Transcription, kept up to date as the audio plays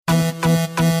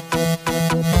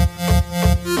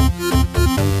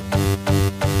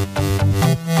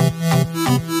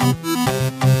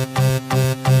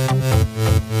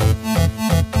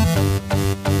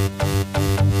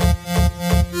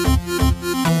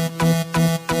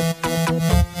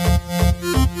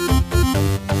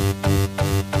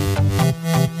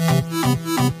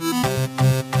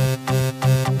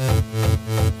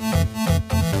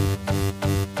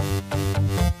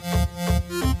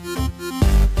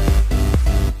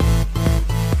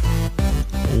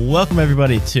Welcome,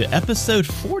 everybody, to episode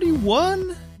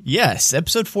 41? Yes,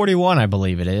 episode 41, I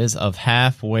believe it is, of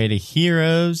Halfway to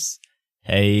Heroes.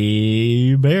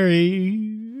 Hey,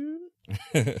 Barry.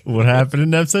 What happened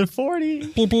in episode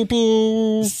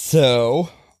 40? So,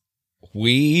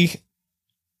 we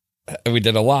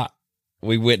did a lot.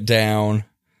 We went down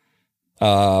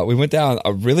a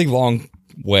really long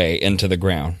way into the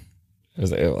ground. It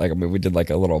was we did like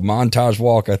a little montage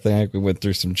walk, I think. We went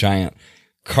through some giant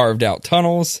carved out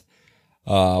tunnels.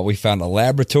 We found a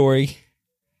laboratory,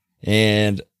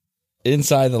 and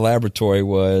inside the laboratory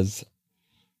was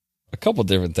a couple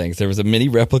different things. There was a mini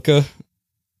replica,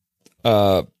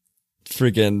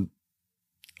 freaking,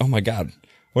 oh my God,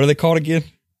 what are they called again?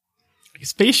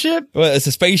 Spaceship? Well, it's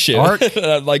a spaceship. Ark?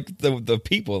 Like the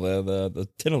people, the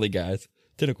tentacle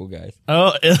guys.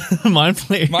 Oh, Mind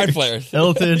Flayers. Mind Flayers.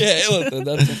 Illithid. Yeah, Illithid.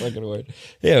 That's the fucking word.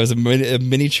 Yeah, it was a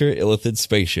miniature Illithid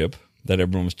spaceship that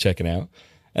everyone was checking out.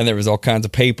 And there was all kinds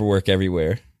of paperwork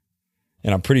everywhere.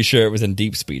 And I'm pretty sure it was in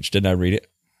deep speech. Didn't I read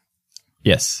it?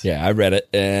 Yes. Yeah, I read it.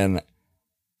 And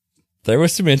there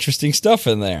was some interesting stuff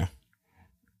in there.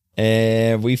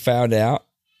 And we found out,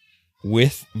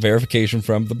 with verification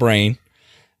from the brain,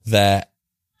 that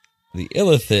the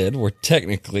Illithid were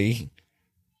technically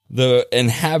the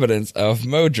inhabitants of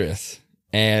Modris.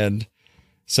 And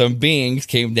some beings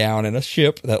came down in a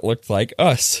ship that looked like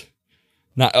us.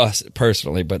 Not us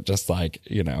personally, but just like,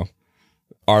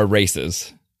 our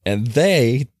races. And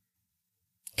they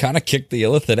kind of kicked the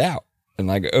Illithid out and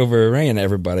like overran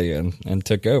everybody and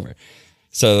took over.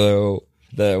 So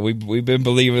we've been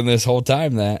believing this whole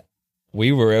time that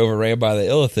we were overran by the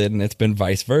Illithid, and it's been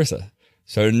vice versa.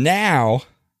 So now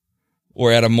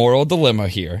we're at a moral dilemma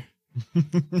here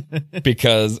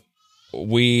because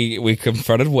we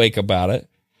confronted Wake about it,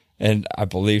 and I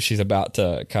believe she's about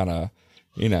to kind of,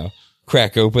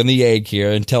 crack open the egg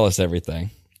here and tell us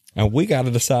everything. And we got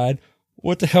to decide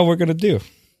what the hell we're going to do.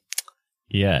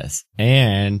 Yes.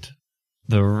 And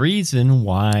the reason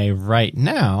why right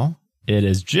now it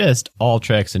is just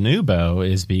Ultrex and Ubo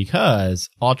is because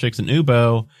Ultrex and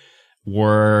Ubo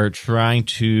were trying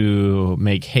to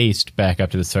make haste back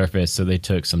up to the surface. So they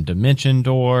took some dimension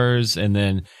doors, and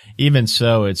then even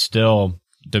so, it's still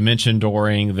dimension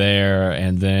dooring there,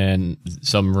 and then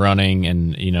some running,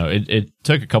 and it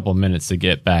took a couple of minutes to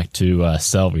get back to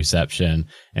cell reception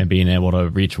and being able to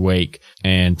reach Wake.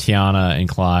 And Tiana and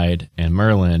Clyde and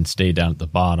Merlin stayed down at the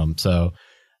bottom. So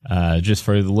just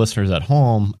for the listeners at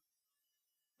home,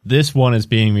 this part is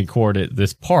being recorded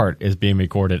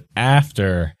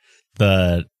after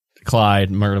the Clyde,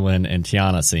 Merlin, and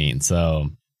Tiana scene. So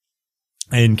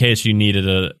in case you needed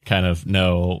to kind of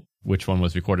know which one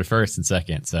was recorded first and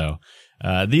second. So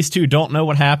these two don't know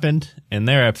what happened in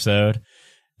their episode,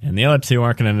 and the other two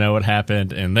aren't going to know what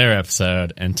happened in their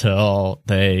episode until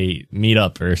they meet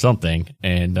up or something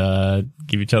and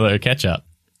give each other a catch up.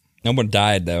 No one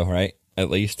died though, right?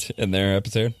 At least in their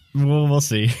episode. Well, we'll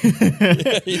see.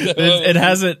 It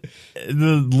hasn't.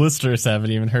 The listeners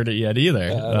haven't even heard it yet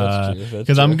either.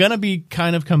 Because I'm going to be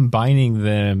kind of combining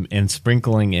them and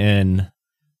sprinkling in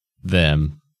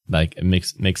them. Like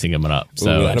mixing them up.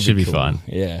 So it should be cool. Fun.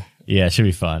 Yeah. Yeah, it should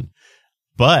be fun.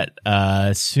 But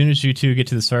as soon as you two get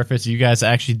to the surface, you guys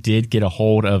actually did get a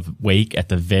hold of Wake at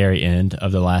the very end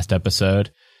of the last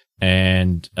episode.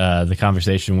 And the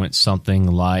conversation went something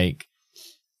like,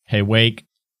 hey, Wake,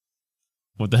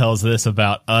 what the hell is this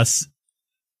about us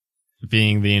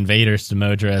being the invaders to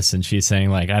Modris? And she's saying,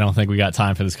 like, I don't think we got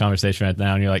time for this conversation right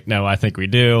now. And you're like, no, I think we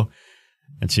do.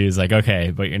 And she was like, okay,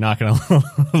 but you're not going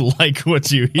to like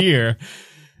what you hear.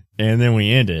 And then we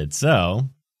ended. So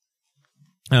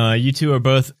you two are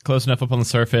both close enough up on the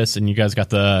surface, and you guys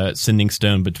got the sending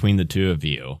stone between the two of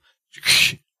you.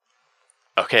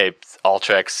 Okay,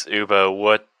 Ultrex, Ubo,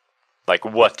 what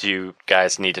do you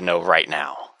guys need to know right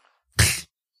now?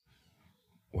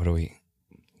 What do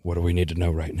we need to know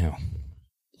right now?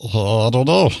 I don't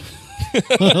know.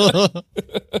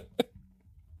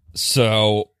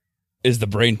 So, is the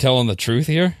brain telling the truth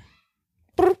here?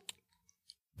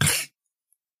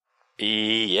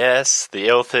 Yes, the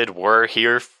Illithid were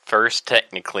here first,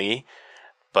 technically,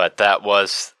 but that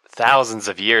was thousands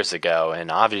of years ago,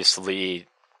 and obviously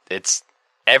it's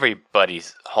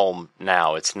everybody's home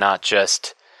now. It's not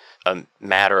just a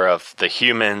matter of the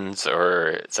humans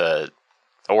or the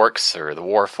orcs or the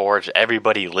Warforged.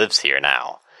 Everybody lives here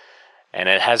now, and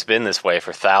it has been this way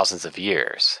for thousands of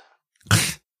years.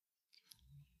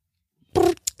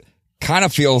 Kind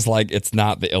of feels like it's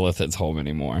not the Illithid's home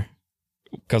anymore,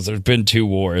 because there's been two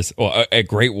wars, well, a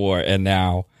great war, and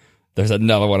now there's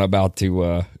another one about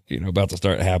to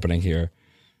start happening here.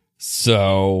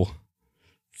 So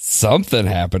something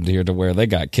happened here to where they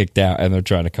got kicked out and they're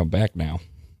trying to come back now.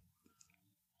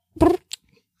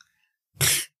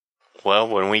 Well,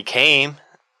 when we came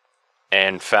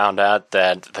and found out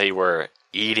that they were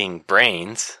eating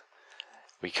brains,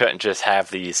 we couldn't just have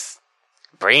these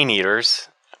brain eaters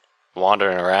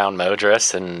wandering around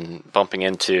Modris and bumping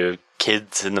into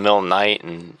kids in the middle of the night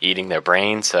and eating their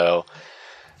brains. So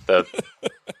the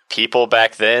people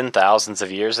back then, thousands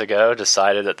of years ago,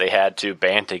 decided that they had to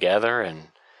band together and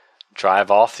drive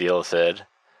off the Illithid,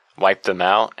 wipe them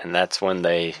out, and that's when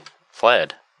they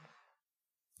fled.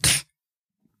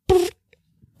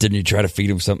 Didn't you try to feed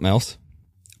him something else?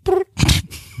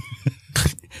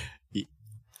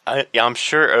 I'm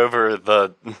sure over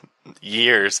the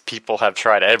years, people have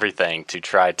tried everything to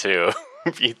try to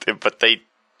eat them, but they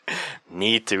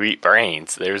need to eat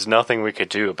brains. There's nothing we could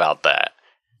do about that.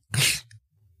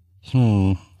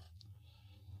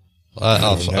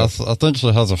 I think she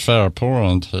has a fair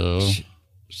point here,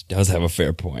 She does have a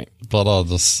fair point. but I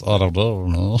don't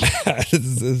know, man.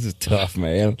 This is tough,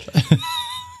 man.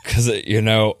 Because,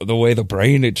 the way the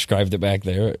brain described it back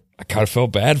there, I kind of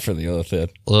felt bad for the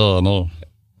Illithid. Yeah, I know.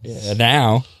 Yeah,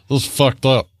 now, This is fucked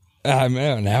up. I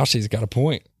mean, now she's got a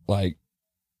point. Like,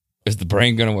 is the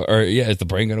brain going to want to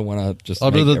just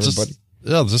make it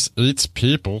everybody? just eats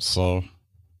people, so.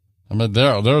 I mean,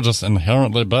 they're just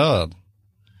inherently bad.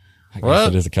 I guess What?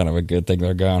 it is kind of a good thing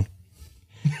they're gone.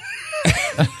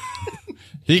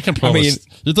 He can probably. mean-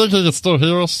 You think he can still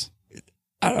hear us?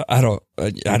 I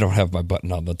don't have my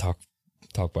button on the talk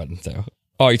button, so.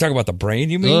 Oh, you're talking about the brain,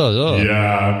 you mean? Yeah.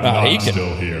 Yeah, he I'm can-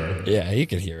 still here. Yeah, he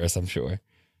can hear us, I'm sure.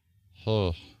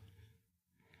 Oh.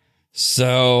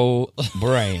 So,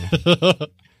 brain.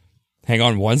 Hang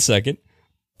on 1 second.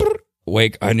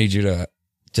 Wake, I need you to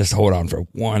just hold on for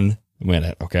 1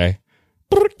 minute, okay?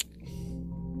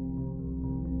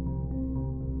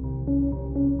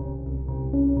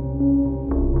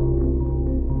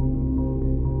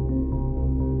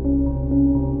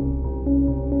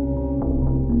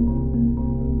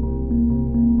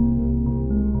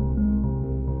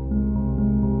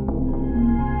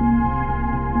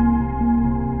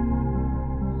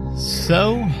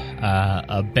 So,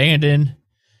 abandoned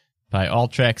by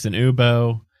Ultrex and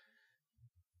Ubo,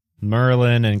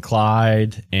 Merlin and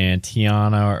Clyde and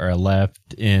Tiana are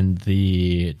left in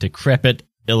the decrepit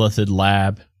Illithid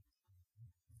lab.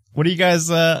 What are you guys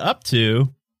up to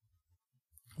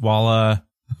while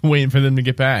waiting for them to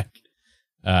get back?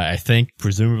 I think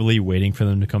presumably waiting for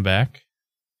them to come back.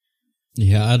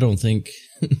 Yeah, I don't think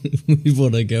we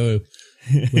want to go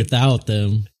without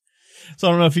them. So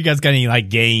I don't know if you guys got any like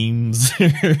games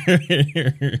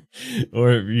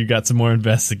or you got some more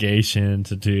investigation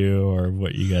to do or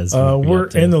what you guys would be We're up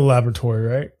to. in the laboratory,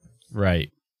 right? Right.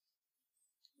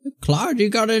 Clyde, you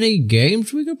got any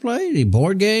games we could play? Any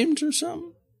board games or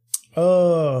something?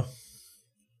 No.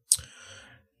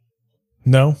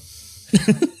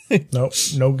 Nope.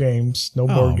 No games. No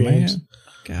board games. Man.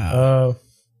 God. Uh,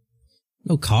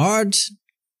 No cards?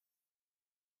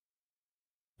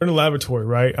 we're in the laboratory,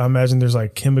 right? I imagine there's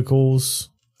like chemicals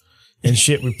and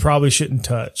shit we probably shouldn't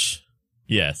touch.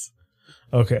 Yes.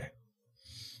 Okay.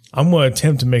 I'm going to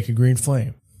attempt to make a green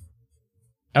flame.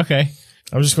 Okay.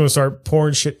 I'm just going to start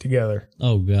pouring shit together.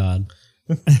 Oh, God.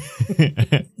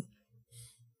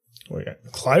 Wait,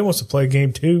 Clyde wants to play a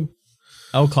game too.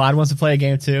 Oh, Clyde wants to play a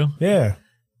game too. Yeah.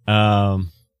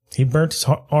 He burnt his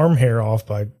arm hair off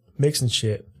by mixing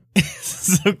shit.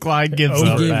 So Clyde gives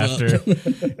up Give after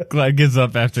Clyde gives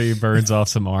up after he burns off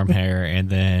some arm hair, and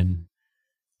then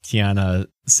Tiana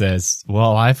says,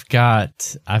 "Well, I've got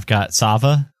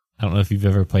Sava. I don't know if you've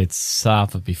ever played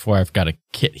Sava before. I've got a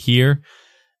kit here."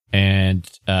 And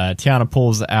Tiana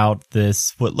pulls out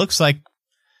this what looks like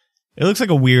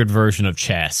a weird version of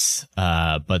chess,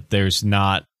 but there's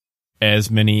not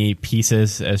as many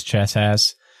pieces as chess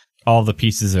has. All the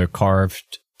pieces are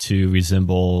carved to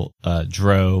resemble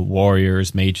Drow,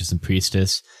 warriors, mages, and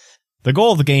priestess. The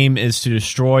goal of the game is to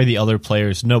destroy the other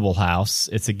player's noble house.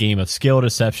 It's a game of skill,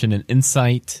 deception, and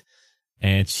insight.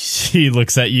 And she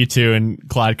looks at you two and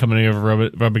Clyde coming over,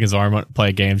 rubbing his arm, play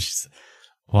a game. She's,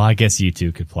 well, I guess you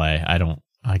two could play.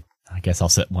 I guess I'll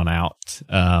set one out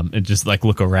and just like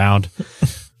look around.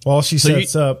 While she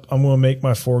sets up, I'm going to make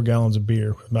my 4 gallons of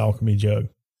beer with my alchemy jug.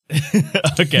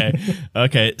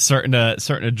 Okay. Starting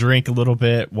to drink a little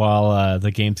bit while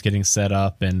the game's getting set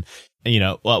up, and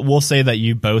we'll say that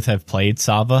you both have played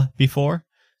Sava before,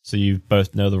 so you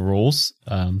both know the rules.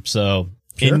 So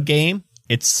Sure. in game,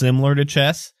 it's similar to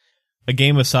chess. A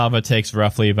game of Sava takes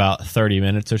roughly about 30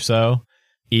 minutes or so.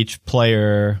 Each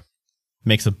player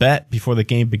makes a bet before the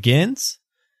game begins.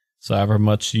 So however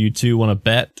much you two want to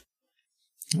bet,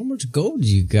 How much gold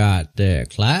you got there,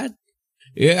 Clyde?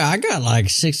 Yeah, I got like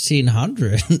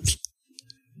 1,600.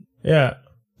 Yeah.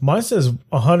 Mine says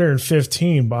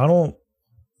 115, but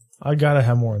I gotta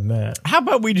have more than that. How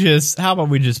about we just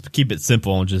keep it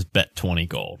simple and just bet 20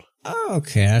 gold?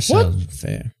 Okay, that sounds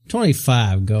fair.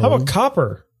 25 gold. How about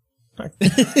copper?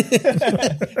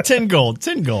 10 gold.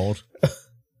 10 gold.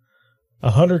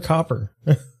 100 copper.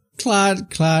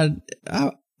 Clyde,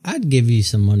 I'd give you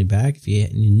some money back if you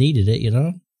needed it, you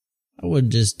know? I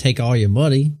wouldn't just take all your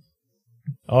money.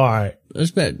 All right.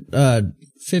 Let's bet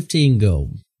 15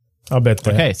 gold. I'll bet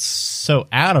that. Okay, so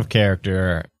out of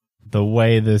character, the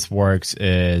way this works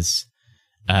is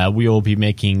we will be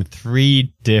making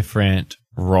 3 different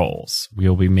rolls. We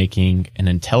will be making an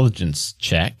intelligence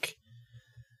check,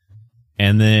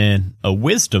 and then a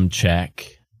wisdom check,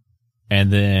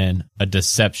 and then a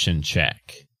deception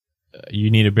check.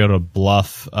 You need to be able to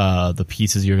bluff the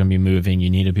pieces you're going to be moving. You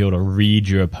need to be able to read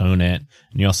your opponent.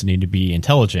 And you also need to be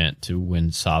intelligent to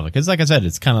win Sava. Because like I said,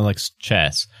 it's kind of like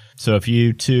chess. So if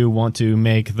you two want to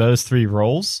make those 3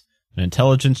 rolls, an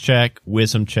intelligence check,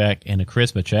 wisdom check, and a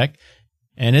charisma check,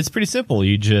 and it's pretty simple.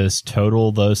 You just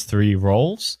total those 3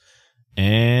 rolls,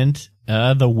 and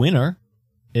the winner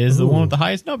is the one with the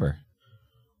highest number.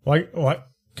 What?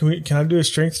 Can I do a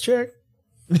strength check?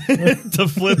 To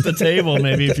flip the table,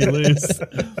 maybe, if you lose.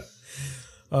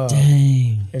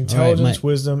 Dang. Intelligence, All right,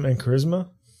 wisdom, and charisma?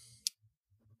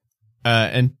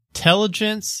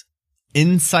 Intelligence,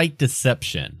 insight,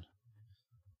 deception.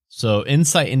 So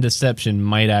insight and deception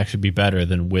might actually be better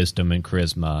than wisdom and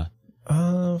charisma.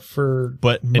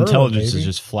 But intelligence maybe. is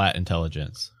just flat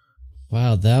intelligence.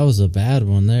 Wow, that was a bad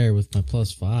one there with my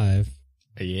 +5.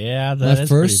 Yeah, that's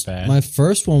pretty bad. My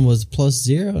first one was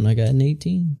 +0, and I got an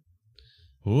 18.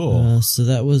 Ooh. So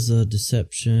that was a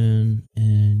deception,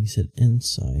 and you said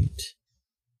insight.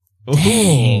 Ooh.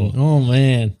 Dang. Oh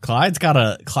man, Clyde's got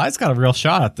a real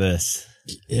shot at this.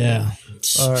 yeah.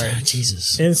 All right.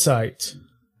 Jesus. Insight,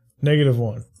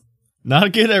 -1.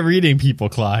 Not good at reading people,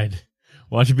 Clyde.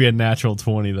 Why don't you be a natural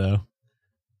 20 though?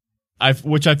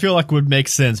 Which I feel like would make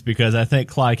sense because I think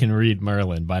Clyde can read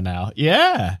Merlin by now.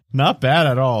 Yeah, not bad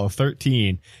at all.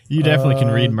 13. You definitely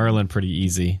can read Merlin pretty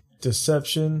easy.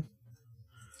 Deception,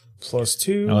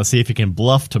 +2. Now let's see if you can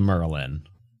bluff to Merlin.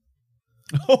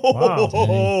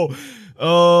 Wow.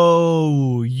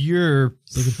 Oh, you're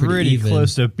Looking pretty pretty even.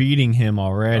 close to beating him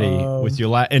already with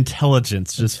your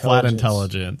intelligence, just flat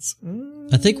Intelligence.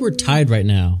 intelligence. I think we're tied right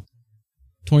now.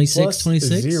 26, Plus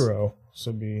 26? 0.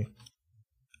 So be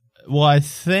Well, I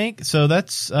think so.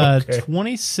 That's Okay.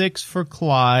 26 for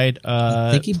Clyde.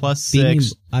 I think he Plus beat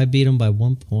 6 him, I beat him by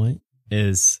 1 point.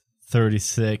 is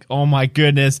 36. Oh my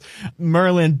goodness.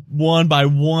 Merlin won by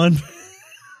 1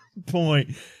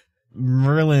 point.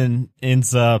 Merlin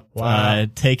ends up Wow.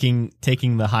 taking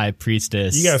the high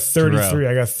priestess. you got 33. throw.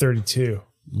 I got 32.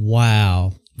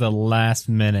 Wow. The last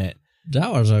minute.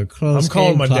 That was a close I'm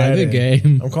calling game, my Clyde. dad Good in.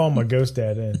 game. I'm calling my ghost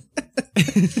dad in.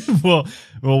 well,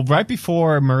 right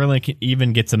before Merlin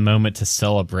even gets a moment to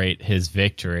celebrate his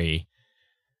victory,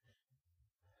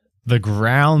 the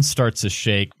ground starts to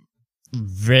shake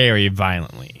very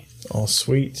violently. Oh,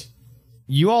 sweet.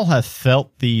 You all have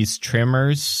felt these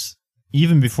tremors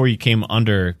even before you came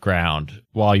underground.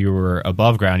 While you were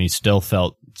above ground, you still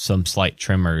felt some slight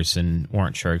tremors and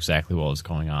weren't sure exactly what was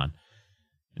going on.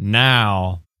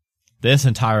 Now, this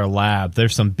entire lab,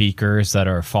 there's some beakers that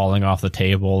are falling off the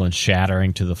table and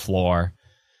shattering to the floor.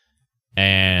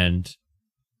 And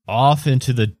off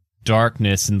into the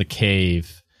darkness in the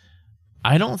cave.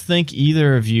 I don't think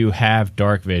either of you have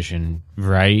dark vision,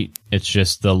 right? It's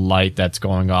just the light that's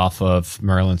going off of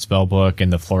Merlin's spellbook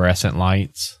and the fluorescent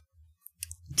lights.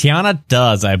 Tiana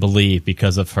does, I believe,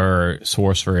 because of her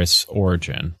sorceress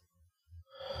origin.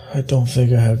 I don't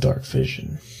think I have dark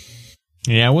vision.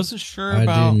 Yeah, I wasn't sure I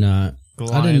about do not.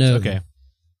 Goliaths. I didn't know. Okay.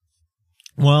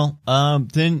 Well,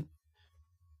 then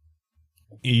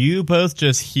you both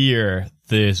just hear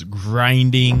this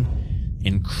grinding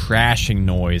and crashing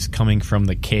noise coming from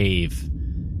the cave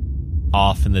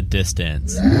off in the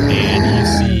distance.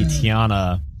 And you see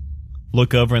Tiana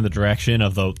look over in the direction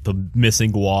of the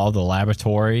missing wall, the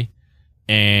laboratory,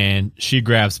 and she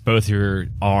grabs both your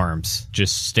arms,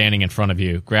 just standing in front of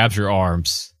you, grabs your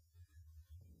arms.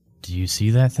 Do you see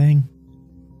that thing?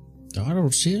 I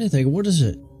don't see anything. What is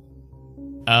it?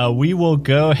 We will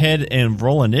go ahead and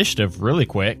roll initiative really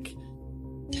quick.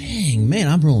 Dang, man,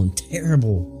 I'm rolling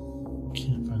terrible.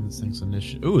 Can't find this thing's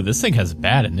initiative. Ooh, this thing has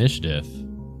bad initiative.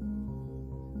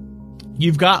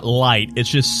 You've got light. It's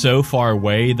just so far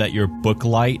away that your book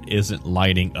light isn't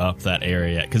lighting up that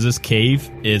area because this cave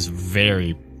is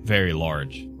very, very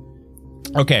large.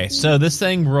 Okay, so this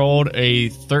thing rolled a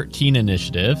 13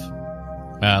 initiative.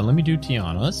 Let me do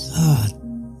Tiana's. Ah,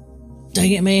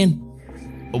 dang it, man.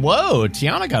 Whoa,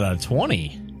 Tiana got a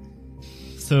 20.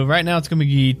 So right now it's going to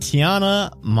be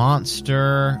Tiana,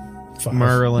 Monster, 5.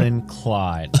 Merlin,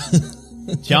 Clyde.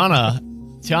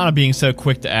 Tiana being so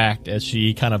quick to act as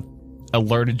she kind of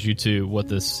alerted you to what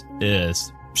this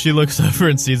is. She looks over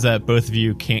and sees that both of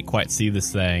you can't quite see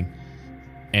this thing.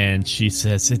 And she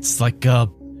says, it's like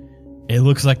it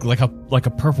looks like a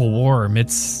purple worm.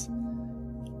 It's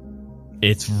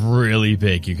really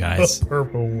big, you guys. A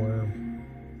purple worm.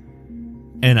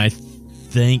 And I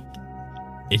think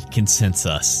it can sense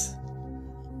us.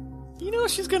 You know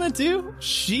what she's gonna do?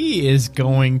 She is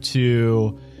going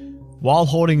to, while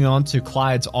holding on to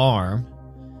Clyde's arm,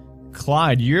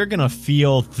 Clyde, you're gonna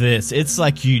feel this. It's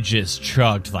like you just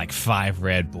chugged like 5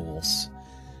 Red Bulls.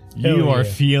 You are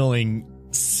feeling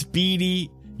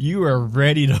speedy. You are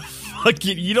ready to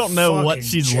fucking, you don't know what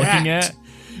she's looking at,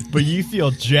 but you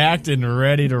feel jacked and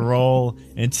ready to roll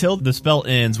until the spell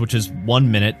ends, which is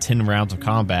 1 minute, 10 rounds of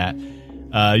combat.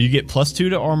 You get +2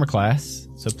 to armor class,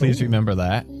 so please remember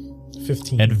that.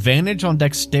 15. Advantage on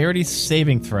dexterity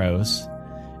saving throws,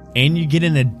 and you get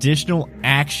an additional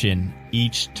action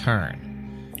each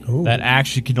turn. Ooh. That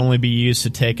action can only be used to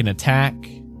take an attack,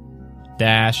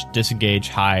 dash, disengage,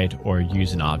 hide, or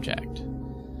use an object.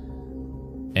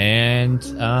 And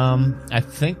I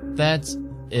think that's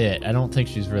it. I don't think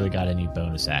she's really got any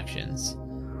bonus actions.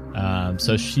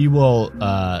 So she will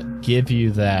give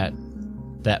you that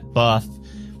buff,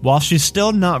 while she's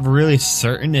still not really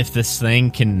certain if this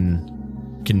thing can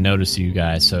notice you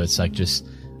guys. So it's like just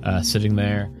sitting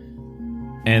there,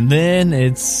 and then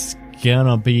it's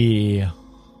gonna be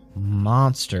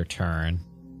Monster turn,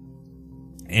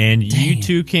 and you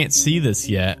two can't see this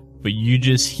yet, but you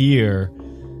just hear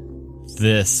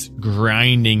this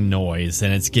grinding noise,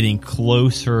 and it's getting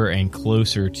closer and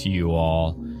closer to you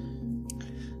all.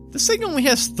 This thing only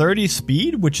has 30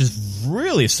 speed, which is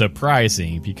really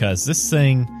surprising, because this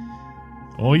thing,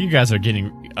 well, you guys are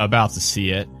about to see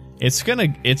it. It's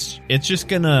just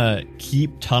gonna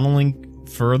keep tunneling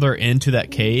further into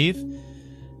that cave,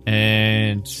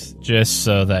 and just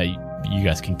so that you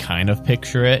guys can kind of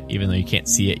picture it, even though you can't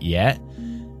see it yet,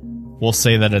 we'll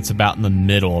say that it's about in the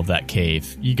middle of that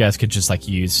cave. You guys could just like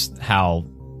use how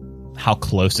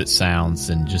close it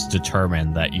sounds and just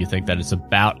determine that you think that it's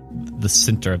about the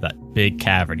center of that big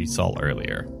cavern you saw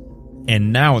earlier.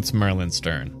 And now it's Merlin's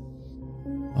turn.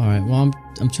 All right. Well,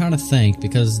 I'm trying to think,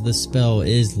 because the spell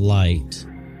is light.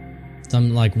 So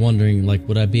I'm like wondering, like,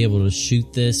 would I be able to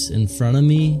shoot this in front of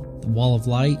me? The wall of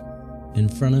light in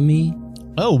front of me?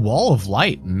 Oh, wall of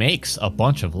light makes a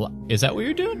bunch of light. Is that what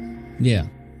you're doing? Yeah.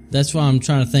 That's why I'm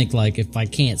trying to think, like, if I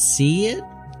can't see it.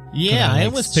 Yeah, I, like, I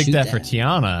almost picked shoot that for that?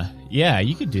 Tiana. Yeah,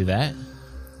 you could do that.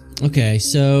 Okay,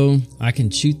 so I can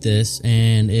shoot this,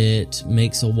 and it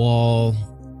makes a wall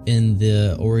in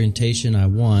the orientation I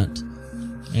want.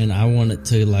 And I want it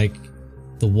to, like,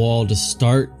 the wall to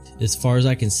start as far as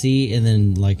I can see, and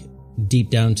then, like, deep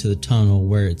down to the tunnel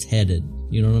where it's headed.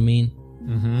 You know what I mean?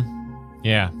 Mm-hmm.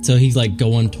 Yeah. So he's, like,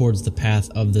 going towards the path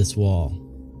of this wall.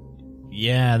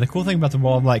 Yeah, the cool thing about the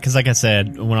wall of light, because like I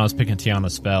said, when I was picking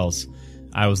Tiana's spells,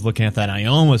 I was looking at that and I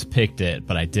almost picked it,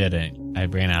 but I didn't. I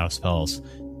ran out of spells.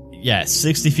 Yeah,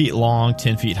 60 feet long,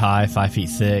 10 feet high, 5 feet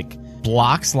thick.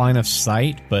 Blocks line of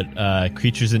sight, but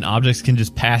creatures and objects can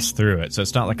just pass through it, so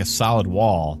it's not like a solid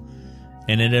wall.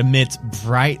 And it emits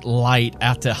bright light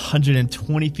out to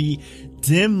 120 feet,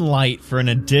 dim light for an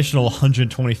additional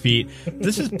 120 feet.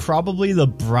 This is probably the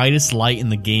brightest light in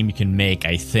the game you can make,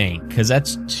 I think, because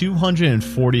that's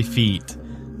 240 feet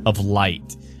of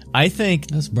light. I think,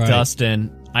 That's bright.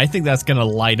 Dustin, I think that's going to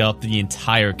light up the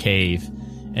entire cave,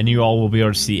 and you all will be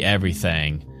able to see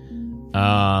everything.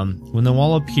 When the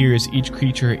wall appears, each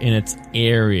creature in its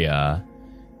area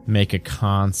make a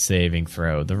con saving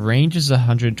throw. The range is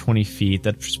 120 feet.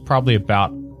 That's probably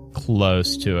about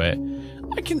close to it.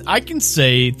 I can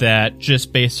say that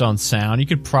just based on sound, you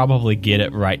could probably get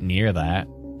it right near that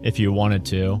if you wanted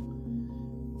to.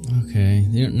 Okay.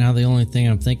 Now the only thing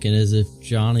I'm thinking is if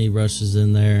Johnny rushes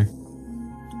in there.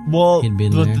 Well, He'd be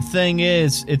in but there. the thing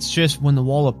is, it's just when the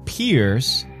wall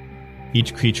appears,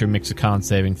 each creature makes a con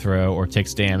saving throw or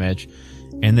takes damage,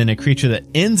 and then a creature that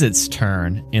ends its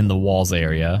turn in the wall's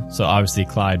area. So obviously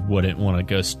Clyde wouldn't want to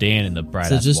go stand in the bright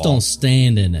So just wall. don't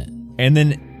stand in it. And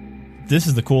then this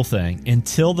is the cool thing.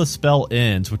 Until the spell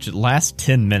ends, which it lasts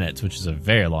 10 minutes, which is a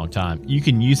very long time, you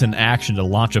can use an action to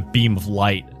launch a beam of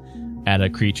light at a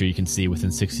creature you can see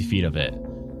within 60 feet of it.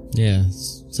 Yeah.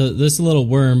 So this little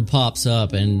worm pops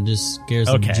up and just scares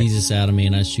the Okay. Jesus out of me,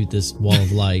 and I shoot this wall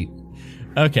of light.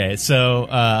 Okay, so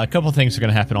a couple things are going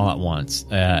to happen all at once.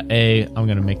 I'm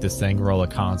going to make this thing roll a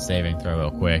con saving throw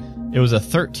real quick. It was a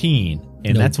 13,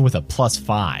 and Nope. that's with a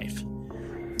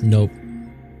 +5. Nope.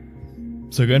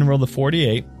 So go ahead and roll the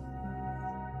 48.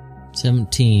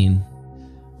 17.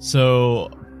 So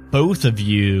both of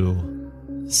you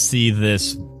see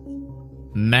this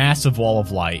massive wall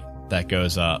of light that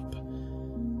goes up,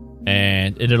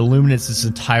 and it illuminates this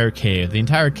entire cave. The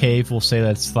entire cave, we'll say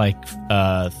that's like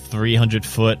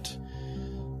 300-foot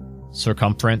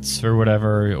circumference or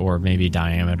whatever, or maybe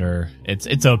diameter.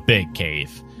 It's a big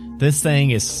cave. This thing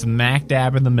is smack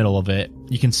dab in the middle of it.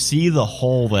 You can see the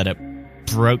hole that it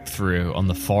broke through on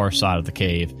the far side of the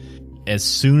cave. As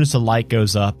soon as the light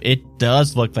goes up, it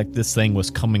does look like this thing was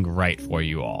coming right for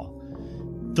you all.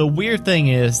 The weird thing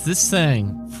is, this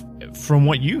thing, from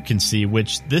what you can see,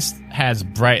 which this has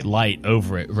bright light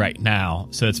over it right now,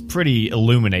 so it's pretty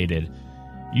illuminated,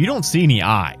 you don't see any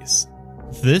eyes.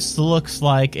 This looks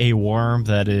like a worm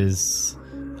that is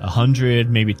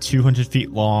 100, maybe 200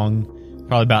 feet long,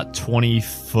 probably about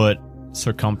 20-foot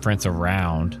circumference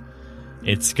around.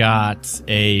 It's got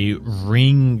a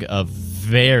ring of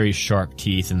very sharp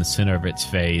teeth in the center of its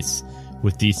face,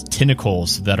 with these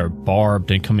tentacles that are barbed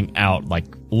and coming out like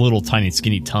little tiny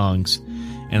skinny tongues.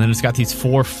 And then it's got these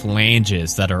 4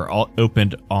 phalanges that are all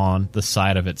opened on the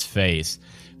side of its face.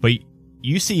 But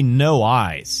you see no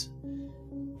eyes.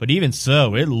 But even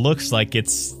so, it looks like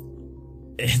it's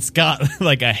got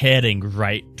like a heading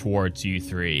right towards you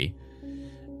three.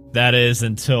 That is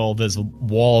until this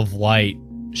wall of light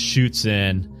shoots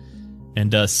in and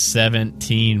does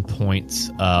 17 points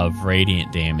of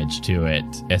radiant damage to it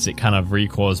as it kind of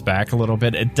recoils back a little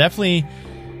bit. It definitely,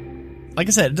 like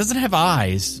I said, it doesn't have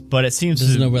eyes, but it seems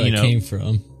Doesn't to know where that came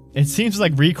from. It seems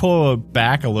like recoil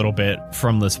back a little bit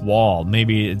from this wall.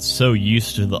 Maybe it's so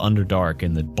used to the Underdark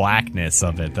and the blackness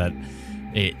of it that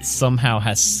it somehow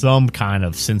has some kind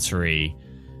of sensory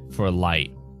for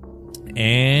light.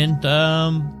 And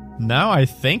now I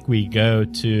think we go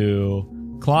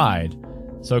to Clyde.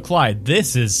 So Clyde,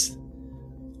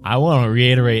 I want to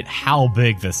reiterate how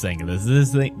big this thing is.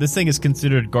 This thing is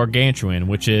considered gargantuan,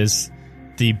 which is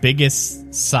the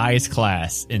biggest size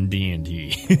class in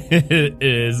D&D. It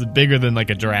is bigger than like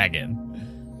a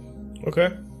dragon. Okay.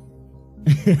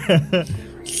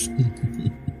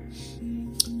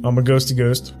 I'm a ghosty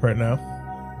ghost right now.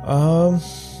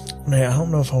 Man, I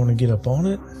don't know if I want to get up on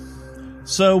it.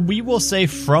 So we will say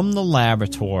from the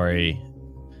laboratory.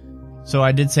 So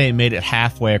I did say it made it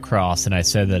halfway across, and I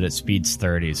said that it speeds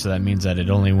 30, so that means that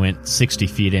it only went 60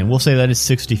 feet in. We'll say that is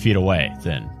 60 feet away,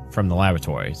 then, from the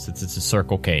laboratory, since it's a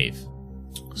circle cave.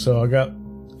 So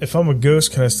if I'm a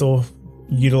ghost, can I still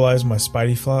utilize my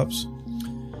spidey flops?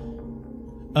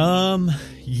 Or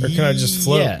can I just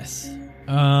float? Yes.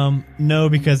 No,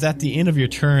 because at the end of your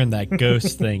turn, that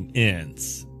ghost thing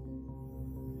ends.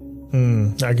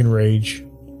 I can rage.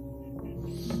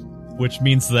 Which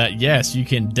means that, yes, you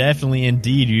can definitely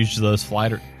indeed use those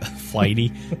flighty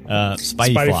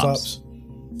spidey flops.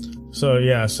 So,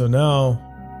 yeah, so now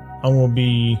I'm going to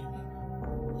be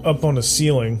up on the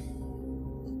ceiling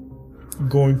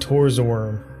going towards the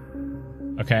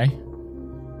worm. Okay.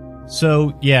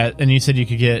 So, yeah, and you said you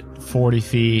could get 40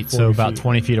 feet, so about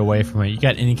 20 feet away from it. You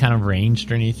got any kind of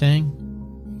ranged or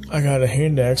anything? I got a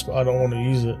hand axe, but I don't want to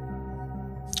use it.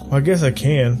 Well, I guess I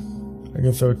can. I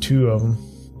can throw 2 of them.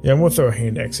 Yeah, I'm going to throw a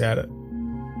hand axe at it.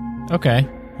 Okay.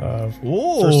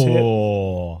 First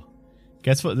hit.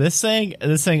 Guess what? This thing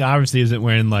obviously isn't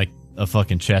wearing like a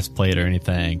fucking chest plate or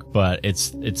anything, but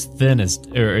its skin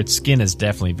is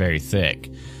definitely very thick.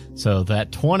 So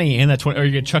that 20 and that 20, are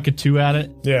you gonna chuck a 2 at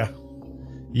it? Yeah.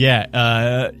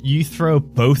 Yeah. You throw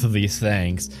both of these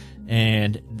things,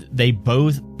 and they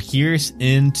both pierce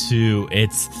into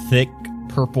its thick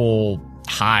purple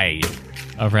hide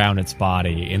around its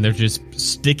body, and they're just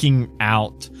sticking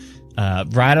out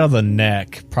right out of the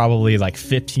neck, probably like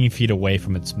 15 feet away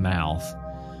from its mouth.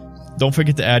 Don't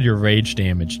forget to add your rage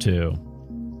damage too.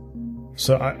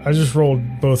 So I just rolled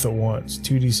both at once.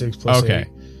 2d6 plus 8.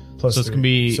 Plus so it's gonna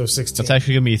be 16. It's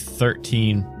actually gonna be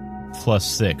 13 plus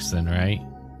 6 then, right?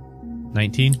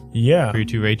 19? Yeah. For your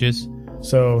 2 rages?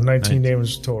 So 19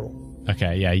 damage total.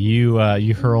 Okay, yeah,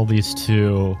 you hurl these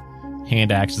 2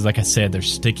 hand axes. Like I said, they're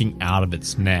sticking out of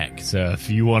its neck. So if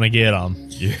you want to get them,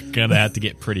 you're gonna have to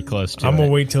get pretty close to it. I'm gonna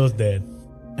wait till it's dead.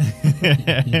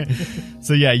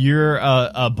 So yeah, you're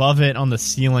above it on the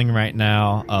ceiling right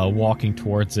now, walking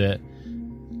towards it.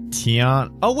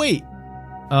 Tian. Oh wait.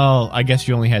 Oh, I guess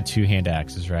you only had 2 hand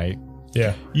axes, right?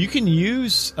 Yeah. You can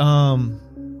use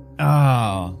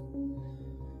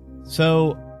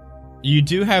so you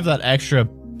do have that extra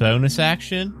bonus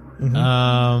action.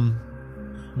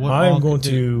 What I all am going could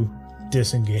to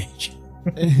disengage.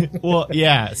 well,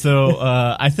 yeah. So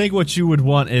I think what you would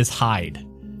want is hide.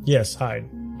 Yes, hide.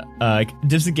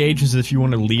 Disengage is if you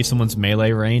want to leave someone's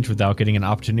melee range without getting an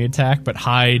opportunity attack, but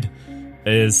hide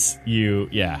is you.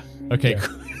 Yeah. Okay. Yeah.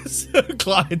 So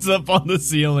Clyde's up on the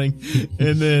ceiling,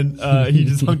 and then he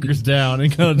just hunkers down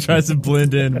and kind of tries to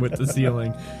blend in with the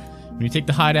ceiling. When you take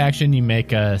the hide action, you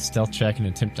make a stealth check and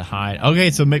attempt to hide. Okay,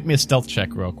 so make me a stealth check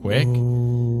real quick.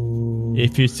 Ooh.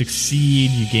 If you succeed,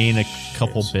 you gain a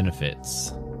couple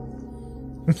benefits.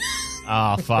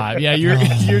 5. Yeah,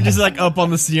 you're just like up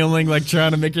on the ceiling, like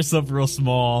trying to make yourself real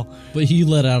small. But you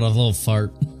let out a little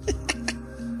fart.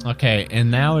 Okay, and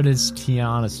now it is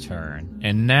Tiana's turn.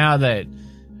 And now that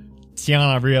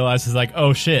Tiana realizes, like,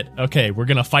 oh shit, okay, we're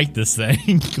gonna fight this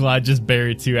thing. Clyde just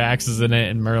buried 2 axes in it,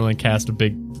 and Merlin cast a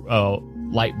big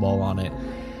light ball on it.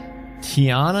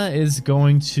 Tiana is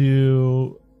going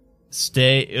to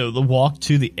walk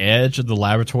to the edge of the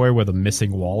laboratory where the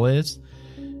missing wall is,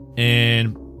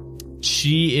 and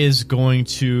she is going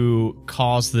to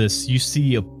cause this. You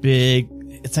see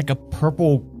it's like a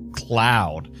purple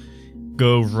cloud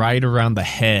go right around the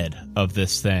head of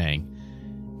this thing,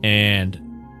 and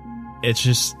it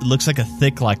looks like a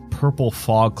thick, like, purple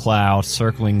fog cloud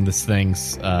circling this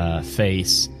thing's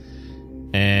face.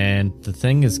 And the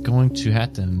thing is going to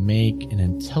have to make an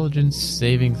intelligence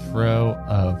saving throw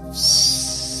of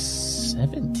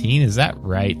 17. Is that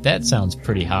right? That sounds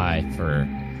pretty high for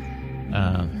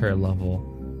her level.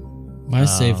 My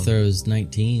save throw is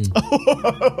 19.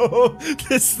 Oh,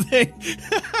 this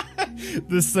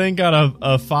thing got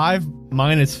a 5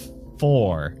 minus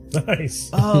 4. Nice.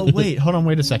 Oh, wait,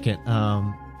 wait a second.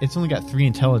 It's only got 3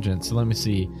 intelligence, so let me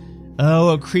see. Oh,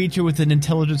 a creature with an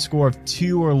intelligence score of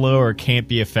 2 or lower can't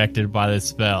be affected by this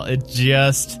spell. It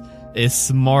just is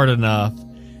smart enough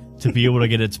to be able to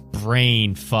get its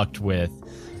brain fucked with.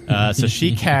 So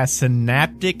she casts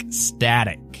Synaptic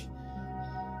Static.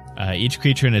 Each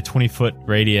creature in a 20-foot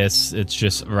radius, it's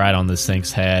just right on this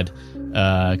thing's head.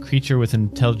 Creature with an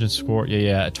intelligence score,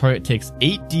 a target takes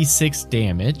 8d6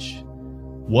 damage.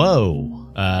 Whoa.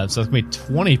 So it's going to be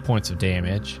 20 points of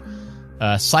damage.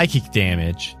 Psychic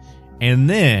damage. And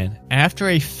then, after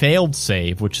a failed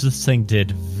save, which this thing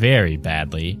did very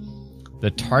badly, the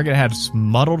target has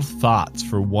muddled thoughts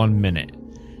for 1 minute.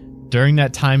 During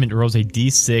that time, it rolls a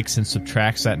d6 and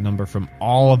subtracts that number from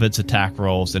all of its attack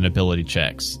rolls and ability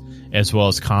checks, as well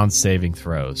as con saving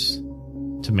throws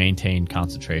to maintain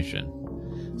concentration.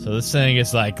 So this thing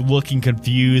is like looking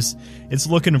confused. It's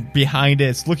looking behind it.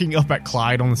 It's looking up at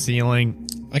Clyde on the ceiling.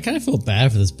 I kind of feel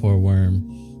bad for this poor worm.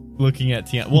 Looking at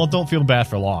Tiana. Well, don't feel bad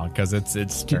for long because it's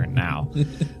its turn now.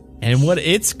 And what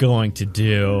it's going to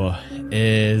do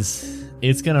is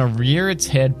it's going to rear its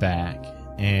head back.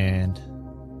 And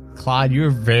Clyde,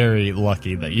 you're very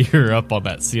lucky that you're up on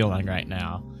that ceiling right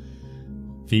now,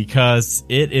 because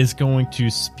it is going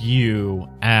to spew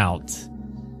out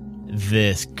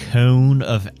this cone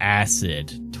of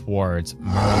acid towards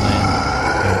Merlin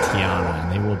and Tiana,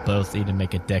 and they will both need to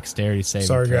make a dexterity saving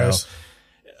throw. Sorry, guys.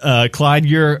 Clyde,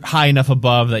 you're high enough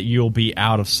above that you'll be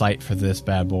out of sight for this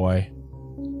bad boy.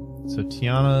 So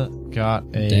Tiana got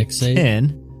a Dex save? 10,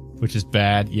 which is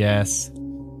bad, yes.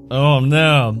 Oh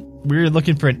no, we're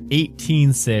looking for an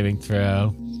 18 saving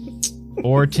throw,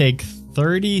 or take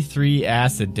 33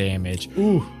 acid damage.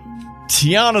 Ooh,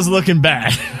 Tiana's looking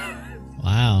bad.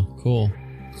 Wow, cool.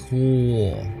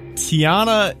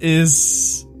 Tiana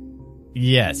is...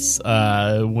 Yes,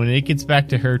 when it gets back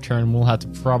to her turn, we'll have to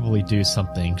probably do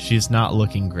something. She's not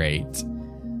looking great.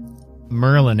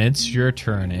 Merlin, it's your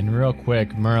turn. And real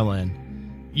quick,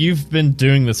 Merlin, you've been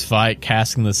doing this fight,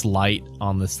 casting this light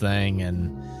on this thing,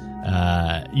 and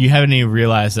you haven't even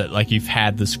realized that, like, you've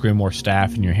had this Grimoire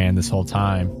staff in your hand this whole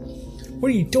time. What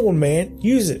are you doing, man?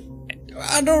 Use it.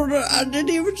 I didn't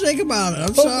even think about it.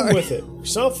 I'm Poke sorry. him with it. Or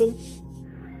something.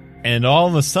 And all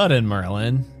of a sudden,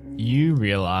 Merlin, you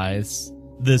realize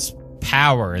this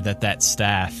power that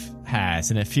staff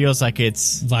has, and it feels like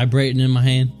it's Vibrating in my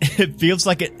hand. it feels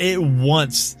like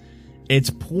it's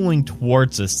pulling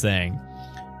towards this thing,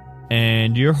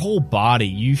 and your whole body,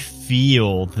 you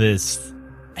feel this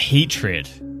hatred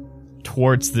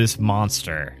towards this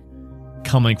monster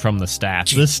coming from the staff.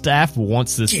 This staff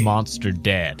wants this monster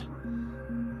dead.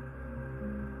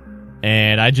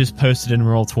 And I just posted in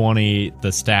Roll20 the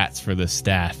stats for this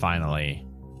staff finally.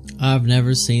 I've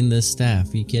never seen this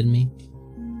staff. Are you kidding me?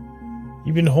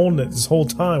 You've been holding it this whole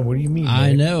time. What do you mean, I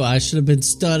man? know. I should have been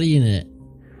studying it.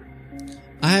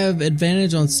 I have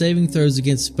advantage on saving throws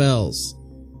against spells.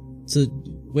 So,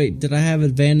 wait, did I have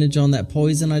advantage on that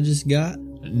poison I just got?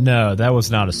 No, that was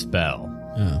not a spell.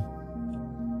 Oh.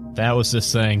 That was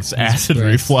this thing's acid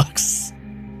correct. reflux.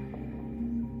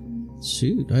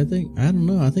 Shoot, I don't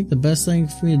know. I think the best thing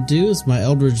for me to do is my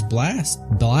Eldritch Blast.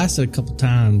 Blast it a couple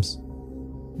times.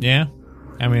 Yeah.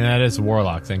 I mean, that is a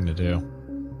warlock thing to do.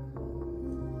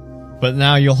 But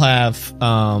now you'll have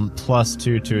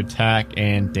 +2 to attack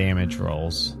and damage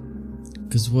rolls.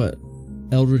 Because what?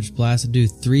 Eldritch Blast would do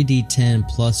 3d10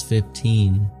 plus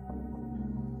 15.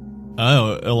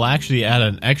 Oh, it'll actually add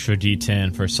an extra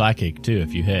d10 for psychic too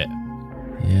if you hit.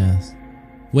 Yes.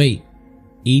 Wait,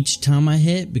 each time I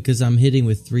hit? Because I'm hitting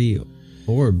with 3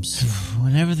 orbs.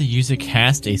 Whenever the user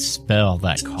casts a spell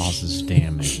that causes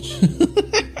damage.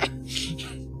 Shoot.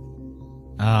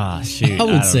 I would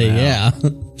don't say know. yeah.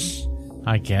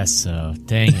 I guess so.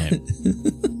 Dang it.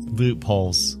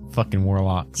 Loopholes. Fucking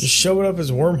warlocks. Just show it up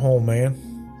as wormhole,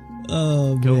 man.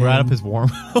 Oh, Go man. right up his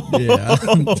wormhole. Yeah.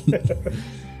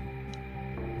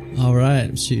 All right,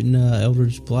 I'm shooting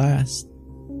Eldritch Blast.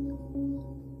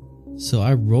 So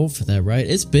I rolled for that, right?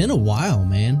 It's been a while,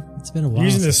 man. It's been a while.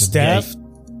 Using the since I've staff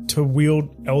to wield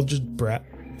Eldritch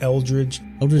Eldritch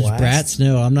Blast? Brats?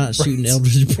 No, I'm not shooting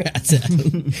Eldritch Brats at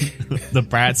them. The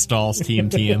brat stalls TM.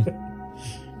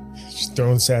 Just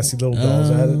throwing sassy little dolls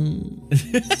at it.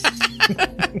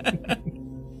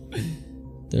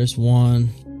 There's one.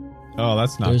 Oh,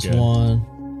 that's not There's good.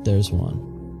 one. There's one.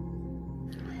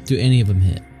 Do any of them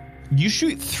hit? You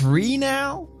shoot 3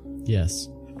 now? Yes.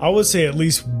 I would say at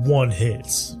least 1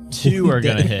 hits. 2 are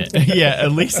gonna hit. Yeah,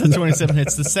 at least the 27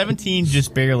 hits. The 17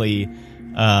 just barely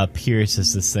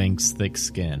pierces this thing's thick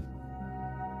skin.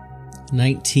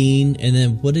 19, and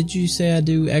then what did you say I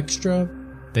do extra?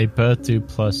 They both do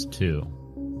 +2.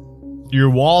 Your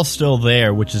wall's still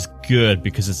there, which is good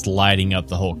because it's lighting up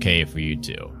the whole cave for you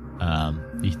two.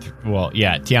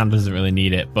 Tiana doesn't really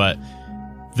need it, but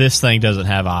this thing doesn't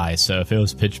have eyes, so if it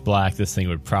was pitch black, this thing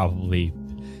would probably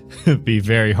be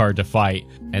very hard to fight.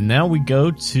 And now we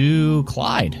go to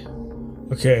Clyde.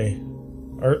 Okay.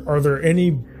 Are there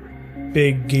any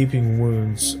big gaping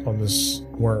wounds on this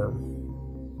worm?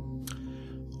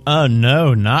 Oh,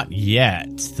 no, not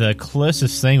yet. The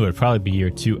closest thing would probably be your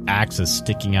 2 axes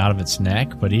sticking out of its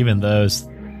neck, but even those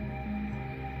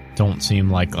don't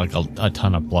seem like a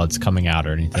ton of blood's coming out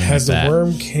or anything Has the like that.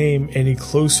 worm came any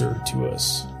closer to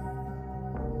us?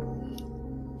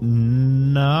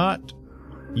 Not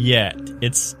yet.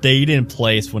 It stayed in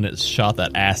place when it shot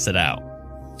that acid out.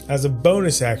 As a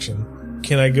bonus action,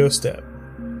 can I ghost step?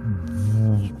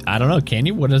 I don't know. Can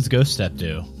you? What does Ghost Step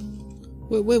do?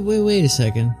 Wait a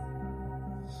second.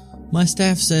 My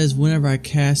staff says whenever I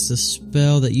cast a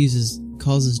spell that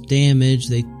causes damage,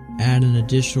 they add an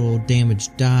additional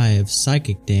damage die of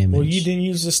psychic damage. Well, you didn't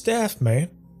use the staff, man.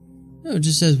 No, it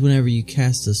just says whenever you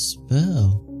cast a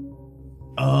spell.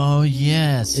 Oh,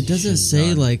 yes. It doesn't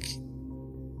say like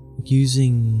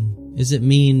using. Does it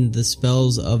mean the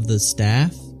spells of the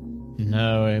staff?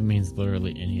 No, it means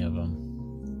literally any of them.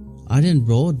 I didn't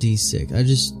roll a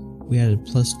d6. We had a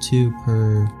 +2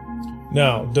 per.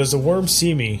 Now, does the worm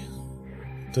see me?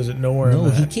 Does it know where No,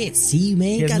 I'm he at? can't see you, man.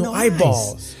 He He has got no eyes.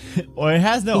 eyeballs. Well, it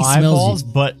has no He smells eyeballs,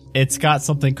 you. but it's got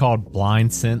something called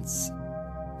blind sense.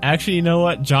 Actually, you know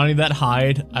what, Johnny, that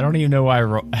hide, I don't even know why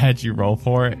I had you roll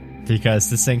for it, because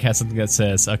this thing has something that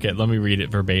says, okay, let me read it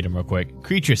verbatim real quick.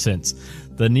 Creature sense.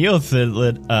 The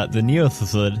neothelid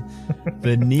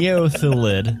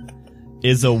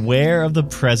is aware of the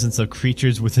presence of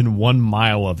creatures within 1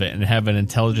 mile of it and have an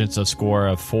intelligence of score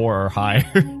of 4 or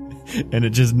higher. And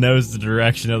it just knows the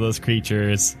direction of those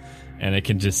creatures, and it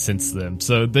can just sense them.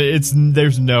 So there's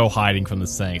no hiding from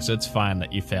this thing. So it's fine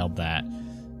that you failed that.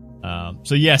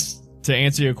 So yes, to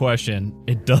answer your question,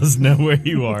 it does know where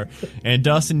you are. And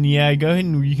Dustin, yeah, go ahead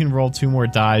and you can roll 2 more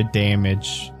die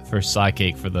damage for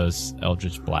psychic for those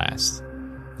Eldritch Blasts.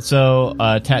 So,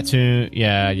 tattoo,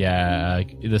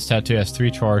 this tattoo has 3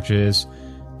 charges.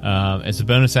 As a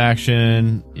bonus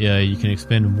action, you can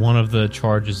expend one of the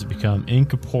charges to become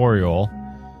incorporeal,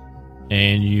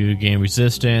 and you gain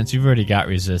resistance. You've already got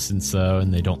resistance, though,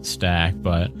 and they don't stack,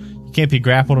 but you can't be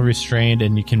grappled or restrained,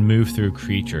 and you can move through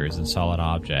creatures and solid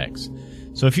objects.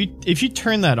 So if you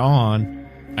turn that on,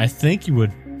 I think you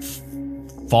would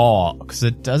fall, because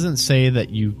it doesn't say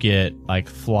that you get, like,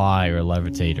 fly or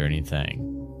levitate or anything.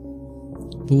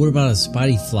 But what about a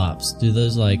Spidey flops? Do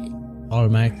those like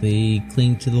automatically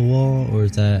cling to the wall, or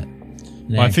is that?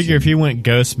 Well, I figure if you went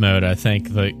ghost mode, I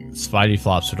think the Spidey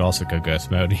flops would also go ghost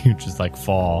mode. You just like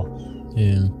fall.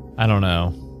 Yeah. I don't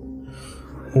know.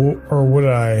 Or would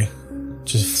I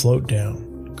just float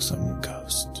down because I'm a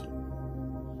ghost?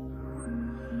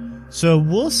 So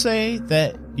we'll say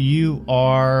that you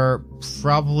are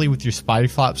probably with your Spidey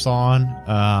flops on.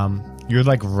 You're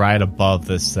like right above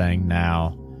this thing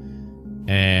now.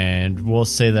 And we'll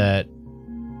say that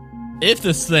if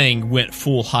this thing went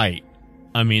full height,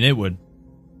 I mean,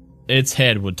 its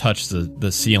head would touch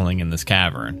the ceiling in this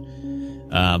cavern.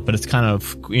 But it's kind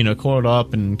of, coiled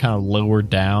up and kind of lowered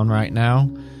down right now.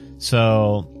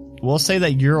 So we'll say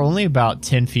that you're only about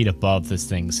 10 feet above this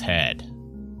thing's head.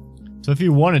 So if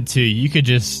you wanted to, you could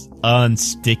just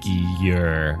unsticky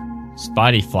your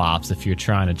Spidey flops if you're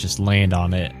trying to just land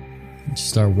on it. Just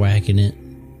start whacking it.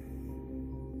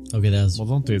 Okay, well,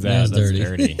 don't do that. That's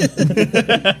dirty.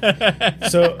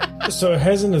 So it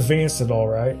hasn't advanced at all,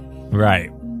 right?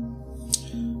 Right.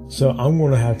 So I'm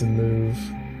going to have to move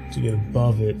to get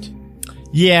above it.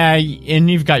 Yeah, and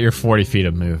you've got your 40 feet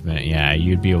of movement. Yeah,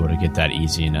 you'd be able to get that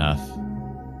easy enough.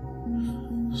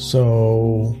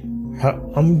 So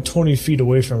I'm 20 feet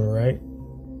away from it, right?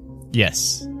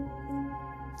 Yes.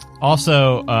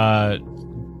 Also,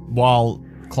 while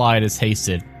Clyde is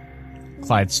hasted,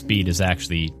 Clyde's speed is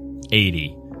actually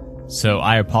 80. So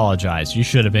I apologize. You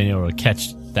should have been able to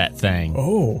catch that thing.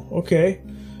 Oh, okay.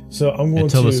 So I'm going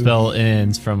until the spell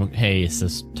ends from haste,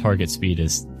 this target speed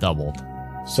is doubled.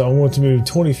 So I'm going to move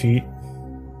 20 feet,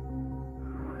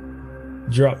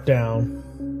 drop down,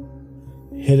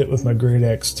 hit it with my great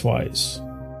axe twice.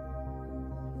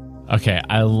 Okay,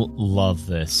 I love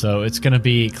this. So it's going to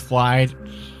be Clyde,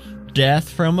 death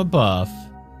from above,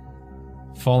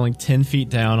 falling 10 feet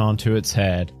down onto its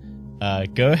head.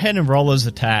 Go ahead and roll those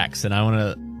attacks, and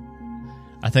I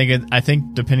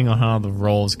think depending on how the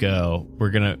rolls go, we're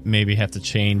gonna maybe have to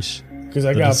change. Because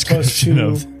I got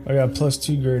 +2. I got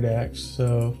 +2 great axe.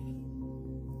 So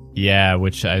yeah,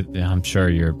 which I'm sure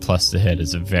your plus to hit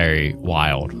is a very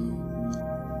wild.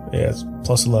 Yeah, it's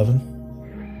 +11.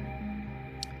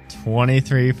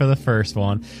 23 for the first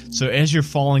one. So as you're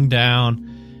falling down,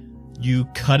 you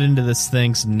cut into this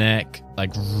thing's neck,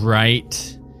 like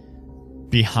right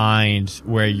behind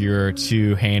where your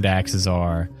two hand axes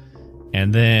are.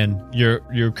 And then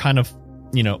you're kind of,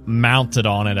 mounted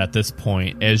on it at this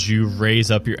point as you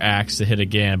raise up your axe to hit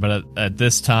again. But at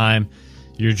this time,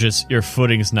 your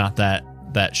footing's not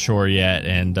that sure yet.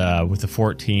 And with the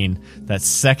 14, that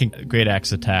second great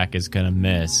axe attack is going to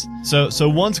miss. So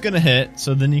one's going to hit.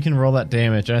 So then you can roll that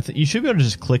damage. And I think you should be able to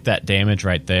just click that damage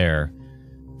right there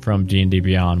from D&D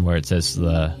Beyond where it says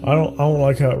the. I don't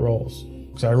like how it rolls.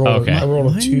 Because I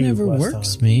rolled a 2. Mine never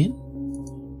works, time. Man.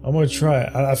 I'm gonna try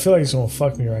it. I feel like it's gonna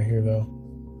fuck me right here, though.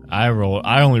 I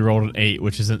only rolled an 8,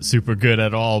 which isn't super good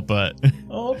at all, but.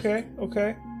 Oh,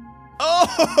 okay.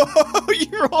 Oh,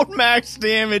 you rolled max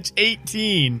damage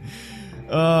 18.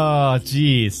 Oh,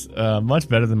 jeez. Much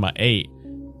better than my 8.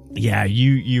 Yeah,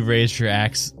 you raised your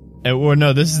axe. Or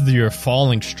no, this is your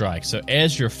falling strike. So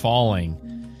as you're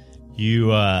falling, you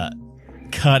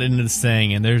cut into this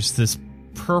thing, and there's this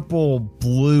purple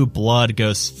blue blood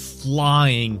goes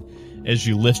flying as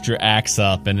you lift your axe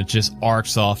up, and it just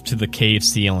arcs off to the cave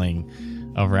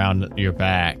ceiling around your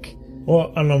back.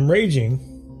 Well, and I'm raging.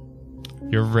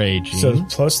 You're raging. So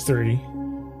it's +30.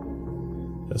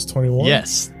 That's 21.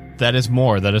 Yes, that is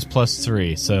more. That is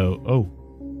 +3. So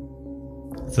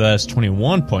that's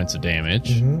 21 points of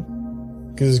damage.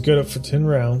 Because it's good up for 10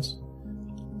 rounds.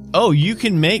 Oh, you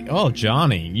can make. Oh,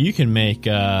 Johnny, you can make.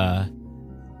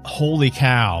 Holy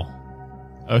cow.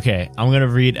 Okay, I'm going to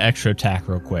read extra attack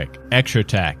real quick. Extra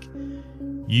attack.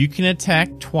 You can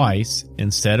attack twice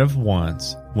instead of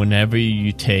once whenever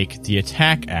you take the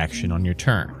attack action on your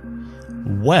turn.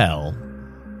 Well,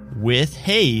 with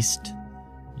haste,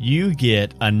 you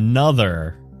get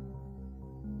another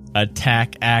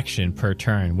attack action per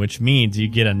turn, which means you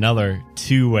get another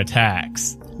 2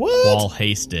 attacks while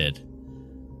hasted.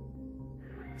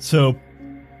 So,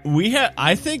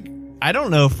 I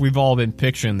don't know if we've all been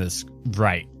picturing this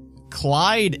right.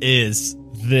 Clyde is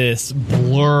this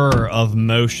blur of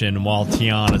motion while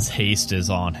Tiana's haste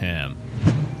is on him.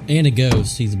 And a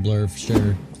ghost. He's a blur for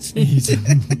sure.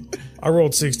 I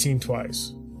rolled 16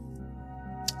 twice.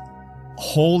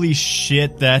 Holy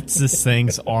shit, that's this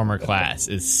thing's armor class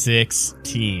is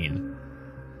 16.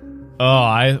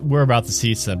 Oh, we're about to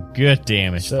see some good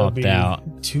damage pumped out.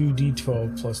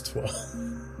 2d12 plus 12.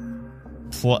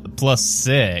 Plus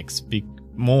 6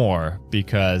 more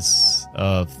because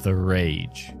of the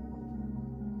rage.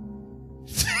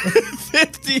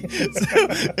 50 so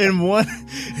in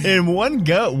one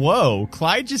go. Whoa,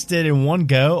 Clyde just did in one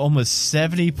go almost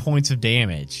 70 points of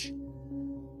damage.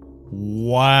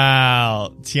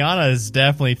 Wow, Tiana is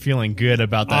definitely feeling good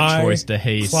about that choice to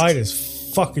haste. Clyde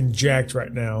is fucking jacked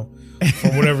right now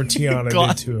from whatever Tiana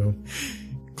did to him.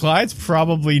 Clyde's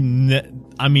probably never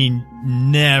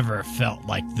felt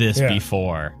like this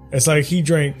before. It's like he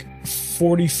drank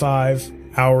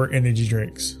 45-hour energy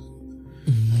drinks.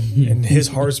 And his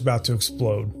heart's about to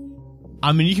explode.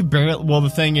 I mean, you can barely. Well, the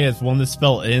thing is, when the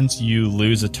spell ends, you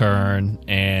lose a turn,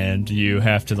 and you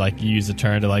have to like use a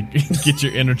turn to like get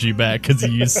your energy back because you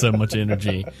used so much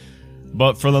energy.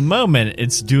 But for the moment,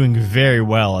 it's doing very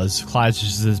well as Clyde's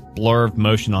just this blur of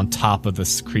motion on top of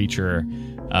this creature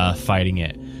fighting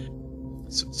it.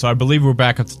 So I believe we're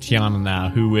back up to Tiana now,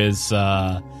 who is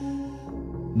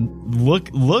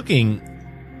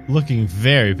looking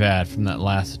very bad from that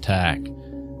last attack.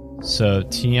 So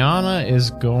Tiana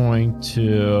is going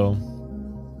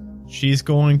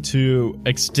to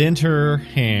extend her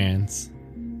hands.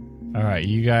 All right,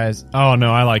 you guys. Oh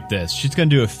no, I like this. She's going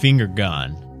to do a finger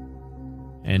gun.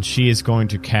 And she is going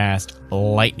to cast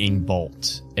Lightning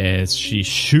Bolt as she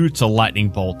shoots a lightning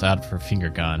bolt out of her finger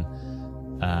gun.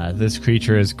 This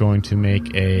creature is going to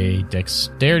make a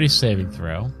dexterity saving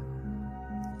throw,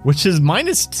 which is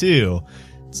 -2.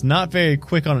 It's not very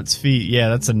quick on its feet. Yeah,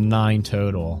 that's a 9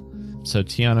 total. So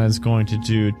Tiana is going to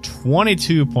do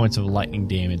 22 points of lightning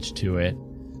damage to it.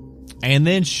 And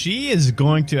then she is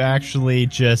going to actually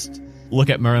just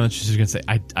look at Merlin. She's just going to say,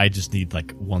 I just need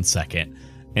like 1 second.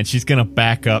 And she's going to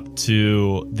back up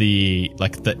to the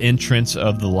entrance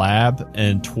of the lab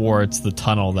and towards the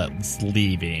tunnel that's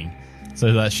leaving,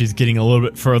 so that she's getting a little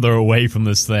bit further away from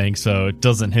this thing so it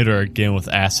doesn't hit her again with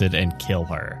acid and kill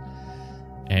her.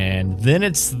 And then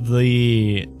it's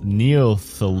the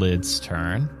Neothalid's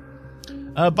turn.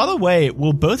 By the way,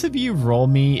 will both of you roll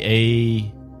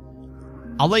me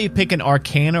I'll let you pick an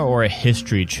Arcana or a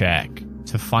History check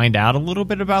to find out a little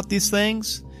bit about these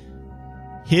things.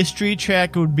 History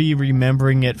check would be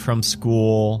remembering it from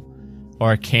school.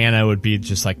 Arcana would be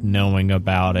just like knowing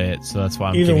about it. So that's why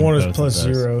I'm either giving one is both plus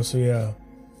of those. 0, so yeah.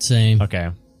 Same.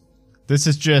 Okay. This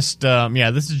is just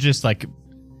this is just like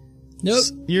Nope.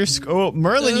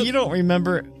 Merlin, Nope. you don't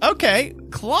remember. Okay,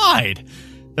 Clyde.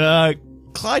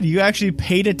 Clyde, you actually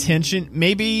paid attention.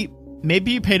 Maybe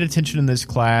you paid attention in this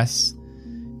class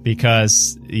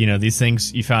because, you know, these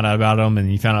things, you found out about them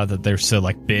and you found out that they're so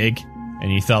like big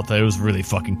and you thought that it was really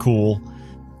fucking cool.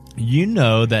 You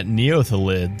know that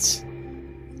Neothalids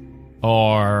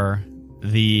are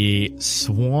the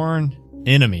sworn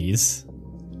enemies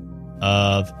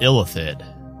of Illithid.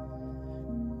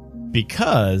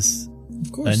 Because Of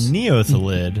a course.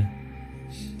 Neothalid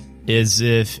is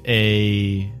if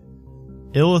a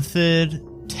Illithid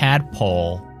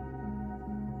tadpole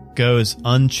goes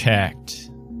unchecked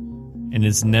and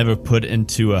is never put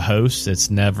into a host, it's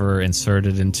never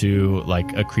inserted into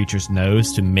like a creature's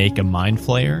nose to make a mind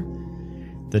flayer,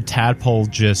 the tadpole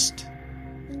just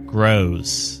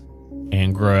grows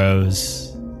and grows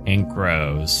and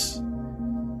grows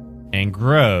and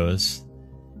grows,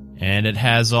 and it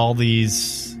has all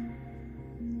these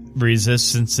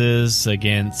resistances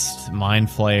against mind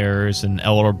flayers and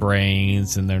elder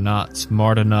brains, and they're not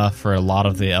smart enough for a lot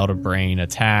of the elder brain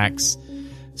attacks.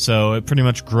 So it pretty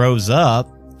much grows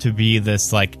up to be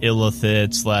this like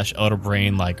Illithid / elder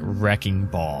brain like wrecking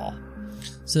ball.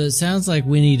 So it sounds like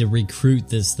we need to recruit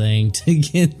this thing to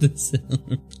get this.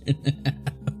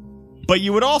 But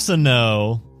you would also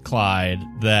know, Clyde,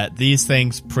 that these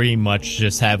things pretty much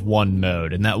just have one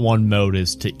mode, and that one mode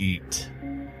is to eat.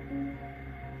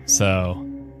 So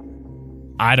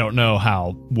I don't know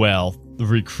how well the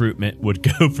recruitment would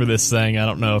go for this thing. I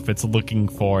don't know if it's looking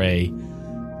for a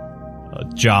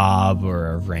job or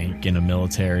a rank in a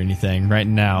military or anything. Right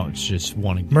now, it's just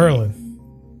wanting to Merlin,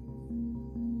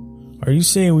 are you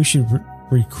saying we should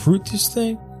recruit this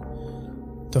thing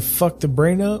to fuck the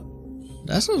brain up?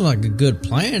 That sounds like a good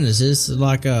plan. Is this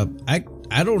like a...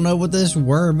 I don't know what this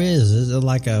worm is. Is it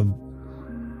like a...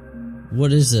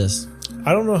 What is this?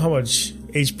 I don't know how much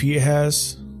HP it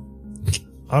has.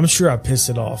 I'm sure I pissed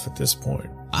it off at this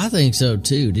point. I think so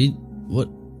too. What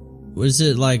is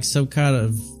it, like some kind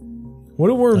of What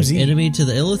do worms like eat? enemy to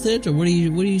the Illithid, or what are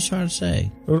you trying to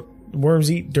say? Worms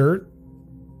eat dirt.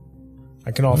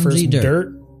 I can offer Worms some eat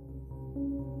dirt.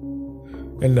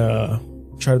 and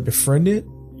try to befriend it,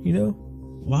 you know?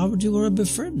 Why would you want to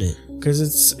befriend it? Because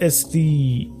it's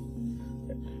the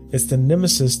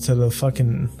nemesis to the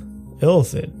fucking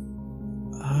Illithid.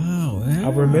 Oh, yeah. I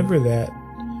remember that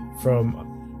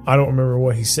from, I don't remember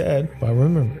what he said, but I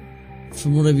remember it.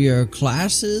 From one of your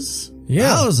classes?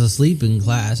 Yeah. I was asleep in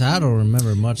class. I don't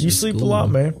remember much. You of sleep school. a lot,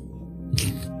 man.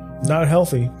 Not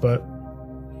healthy, but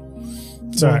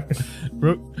it's alright.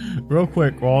 real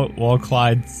quick, while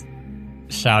Clyde's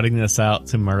shouting this out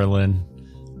to Merlin,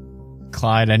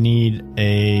 Clyde, I need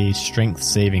a strength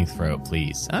saving throw,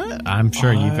 please. I'm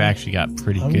sure you've actually got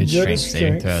pretty good strength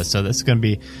saving throws, so this is going to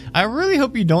be... I really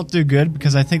hope you don't do good,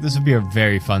 because I think this would be a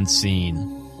very fun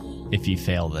scene if you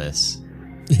fail this.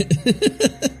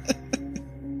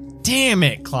 Damn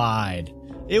it, Clyde.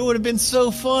 It would have been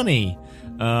so funny.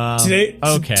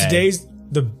 Today's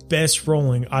the best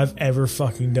rolling I've ever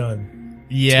fucking done.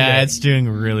 Yeah, today. It's doing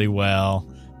really well.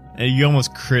 You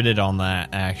almost critted on that,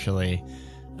 actually.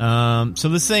 So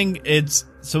this thing, it's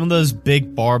some of those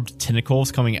big barbed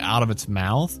tentacles coming out of its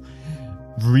mouth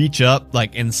reach up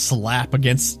like and slap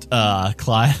against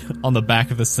Clyde on the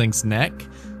back of this thing's neck.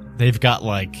 They've got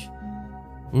like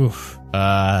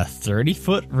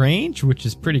 30-foot range, which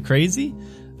is pretty crazy.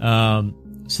 So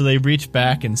they reach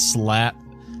back and slap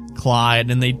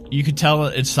Clyde, and you could tell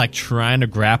it's like trying to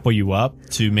grapple you up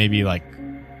to maybe like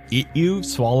eat you,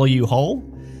 swallow you whole.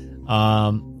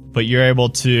 But you're able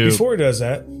to... Before it does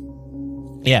that,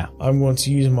 yeah, I'm going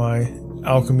to use my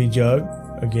alchemy jug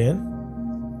again.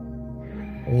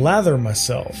 Lather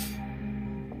myself.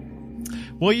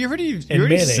 Well, you already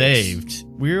mayonnaise. saved.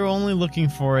 We were only looking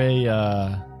for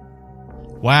a...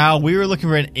 Wow, we were looking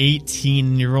for an 18,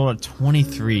 and you rolled a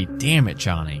 23. Damn it,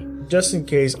 Johnny. Just in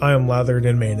case I am lathered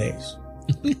in mayonnaise.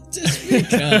 Just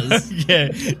because. Yeah,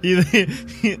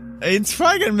 it's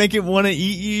probably going to make it want to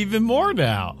eat you even more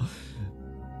now.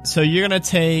 So you're going to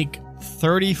take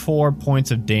 34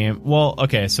 points of damage. Well,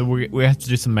 okay, so we have to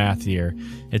do some math here.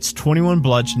 It's 21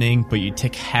 bludgeoning, but you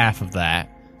take half of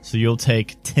that. So you'll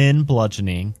take 10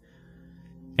 bludgeoning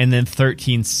and then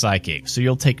 13 psychic. So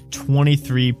you'll take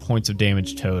 23 points of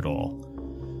damage total.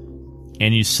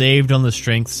 And you saved on the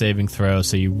strength saving throw,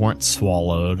 so you weren't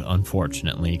swallowed,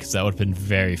 unfortunately, because that would have been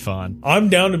very fun. I'm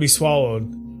down to be swallowed.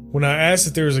 When I asked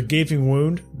if there was a gaping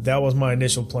wound, that was my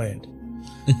initial plan.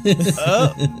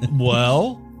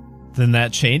 Well, then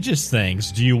that changes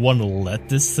things. Do you want to let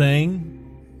this thing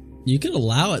You can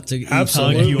allow it to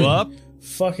Absolutely. hug you up?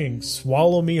 Fucking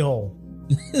swallow me whole.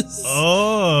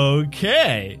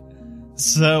 Okay.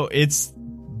 So its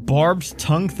barbed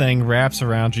tongue thing wraps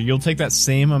around you. You'll take that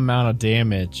same amount of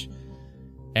damage.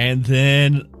 And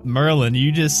then, Merlin,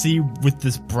 you just see with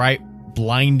this bright,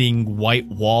 blinding white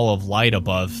wall of light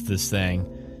above this thing,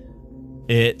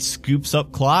 it scoops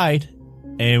up Clyde,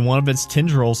 and one of its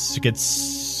tendrils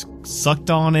gets sucked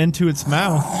on into its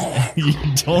mouth. You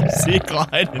don't see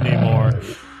Clyde anymore.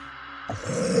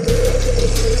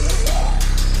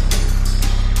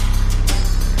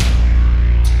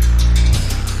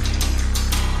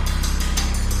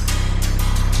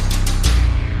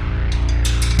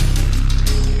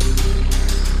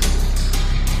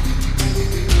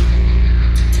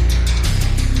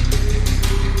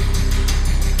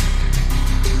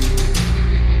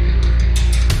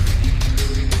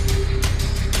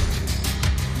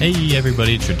 Hey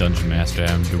everybody, it's your Dungeon Master,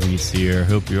 Adam DeWeese here.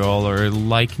 Hope you all are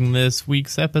liking this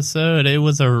week's episode. It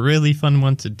was a really fun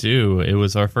one to do. It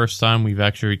was our first time we've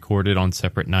actually recorded on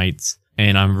separate nights,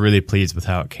 and I'm really pleased with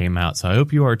how it came out, so I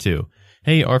hope you are too.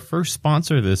 Hey, our first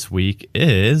sponsor this week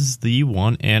is the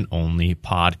one and only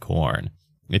Podcorn.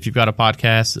 If you've got a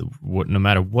podcast, no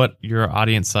matter what your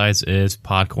audience size is,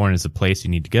 Podcorn is the place you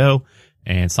need to go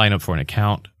and sign up for an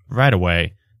account right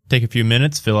away. Take a few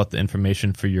minutes, fill out the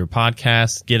information for your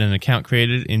podcast, get an account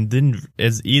created, and then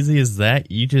as easy as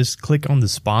that, you just click on the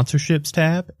sponsorships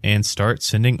tab and start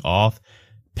sending off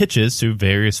pitches to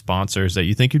various sponsors that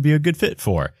you think you'd be a good fit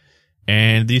for.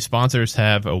 And these sponsors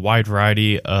have a wide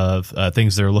variety of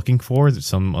things they're looking for.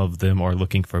 Some of them are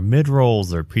looking for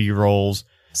mid-rolls or pre-rolls.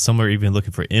 Some are even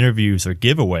looking for interviews or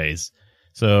giveaways.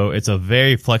 So it's a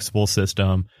very flexible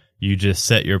system. You just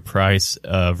set your price,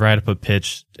 write up a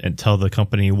pitch, and tell the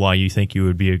company why you think you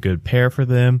would be a good pair for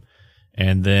them.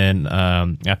 And then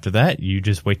after that, you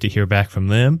just wait to hear back from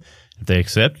them. If they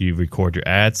accept, you record your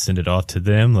ad, send it off to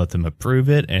them, let them approve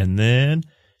it, and then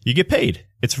you get paid.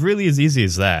 It's really as easy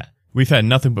as that. We've had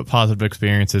nothing but positive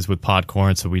experiences with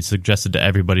Podcorn, so we suggested to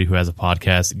everybody who has a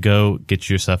podcast, go get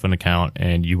yourself an account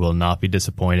and you will not be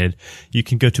disappointed. You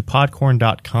can go to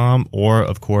podcorn.com or,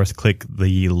 of course, click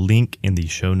the link in the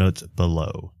show notes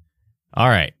below. All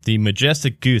right, the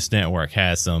Majestic Goose Network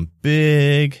has some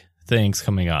big things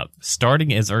coming up,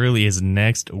 starting as early as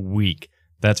next week.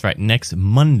 That's right, next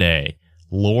Monday,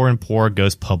 Lore and Pour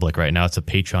goes public. Right now, it's a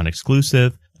Patreon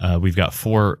exclusive. We've got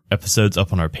 4 episodes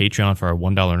up on our Patreon for our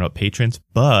 $1 and up patrons,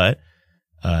 but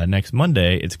next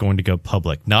Monday, it's going to go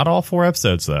public. Not all 4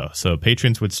 episodes, though, so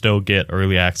patrons would still get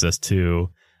early access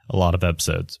to a lot of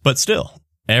episodes. But still,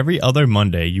 every other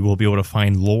Monday, you will be able to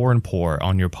find Lore and Pour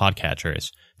on your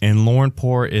podcatchers. And Lore and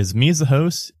Pour is me as the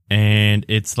host, and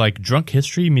it's like Drunk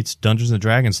History meets Dungeons &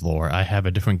 Dragons lore. I have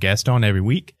a different guest on every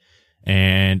week,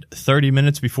 and 30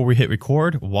 minutes before we hit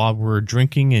record, while we're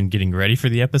drinking and getting ready for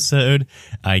the episode,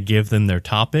 I give them their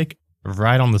topic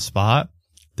right on the spot.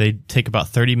 They take about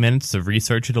 30 minutes to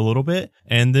research it a little bit,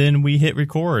 and then we hit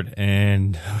record,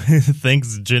 and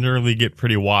things generally get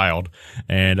pretty wild.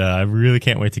 And I really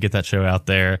can't wait to get that show out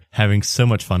there, having so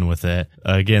much fun with it.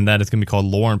 Again, that is going to be called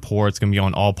Lore and Pour. It's going to be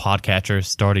on all podcatchers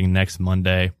starting next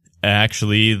Monday.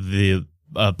 Actually, the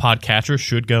podcatcher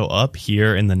should go up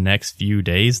here in the next few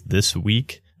days this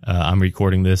week. I'm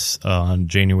recording this on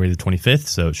January the 25th,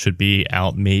 so it should be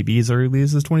out maybe as early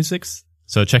as the 26th.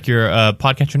 So check your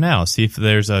podcatcher now, see if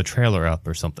there's a trailer up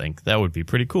or something. That would be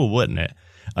pretty cool, wouldn't it?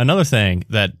 Another thing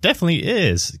that definitely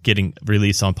is getting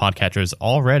released on podcatchers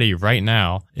already right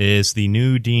now is the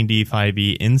new D&D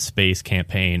 5e In Space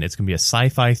campaign. It's going to be a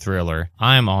sci-fi thriller.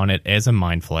 I'm on it as a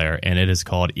Mind Flayer, and it is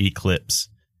called Eclipse.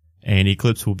 And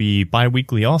Eclipse will be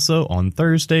bi-weekly also on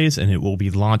Thursdays, and it will be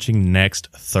launching next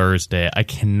Thursday. I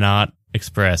cannot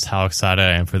express how excited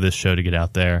I am for this show to get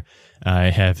out there.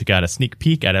 I have got a sneak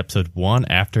peek at episode 1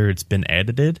 after it's been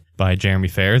edited by Jeremy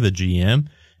Fair, the GM,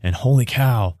 and holy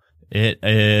cow, it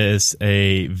is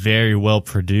a very well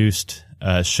produced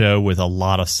show with a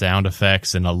lot of sound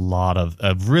effects and a lot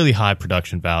of really high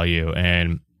production value.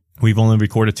 And we've only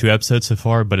recorded 2 episodes so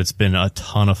far, but it's been a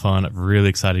ton of fun. I'm really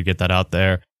excited to get that out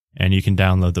there. And you can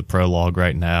download the prologue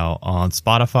right now on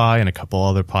Spotify and a couple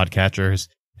other podcatchers,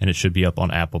 and it should be up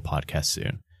on Apple Podcasts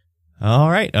soon.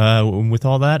 All right. With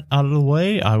all that out of the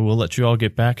way, I will let you all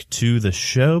get back to the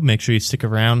show. Make sure you stick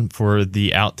around for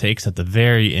the outtakes at the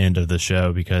very end of the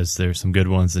show because there's some good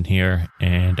ones in here,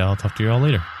 and I'll talk to you all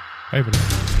later. Bye, everybody.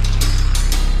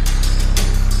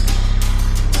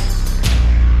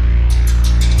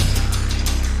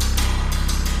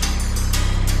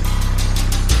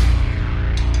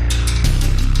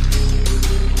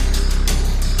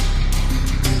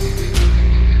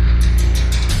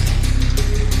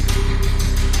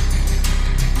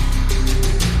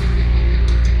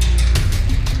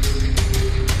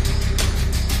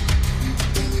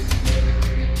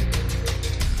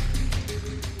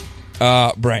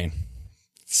 Brain.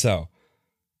 So,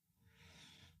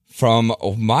 from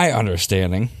my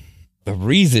understanding, the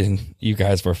reason you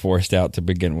guys were forced out to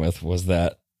begin with was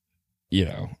that, you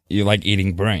know, you like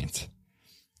eating brains.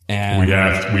 And we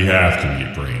have to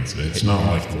eat brains. It's not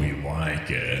like we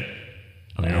like it.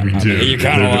 I mean, we do. You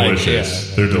kind of They're like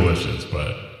delicious. it. They're delicious,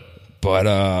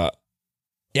 but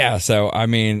yeah. So, I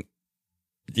mean,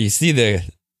 you see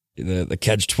the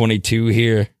catch-22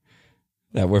 here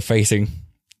that we're facing.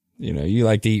 You know, you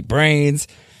like to eat brains.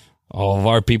 All of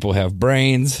our people have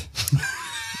brains.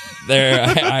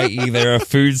 i.e. they're a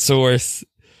food source.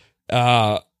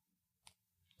 You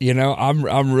know,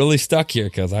 I'm really stuck here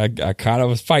because I kind of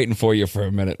was fighting for you for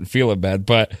a minute and feeling bad,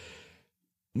 but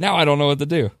now I don't know what to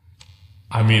do.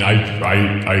 I mean,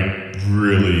 I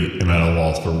really am at a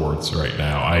loss for words right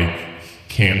now. I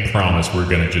can't promise we're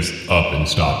going to just up and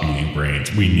stop eating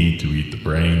brains. We need to eat the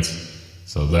brains.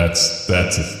 So that's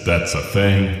a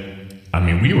thing. I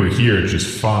mean, we were here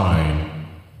just fine,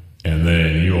 and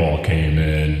then you all came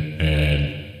in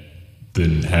and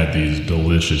then had these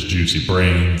delicious, juicy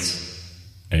brains,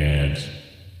 and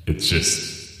it's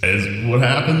just, as what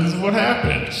happens is what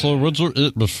happened. So what'd you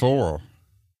eat before?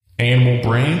 Animal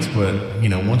brains, but, you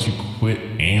know, once you quit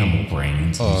animal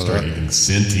brains, you start eating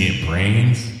sentient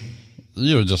brains.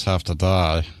 You would just have to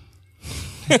die.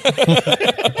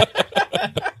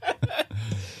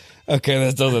 Okay,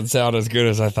 that doesn't sound as good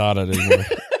as I thought it anymore.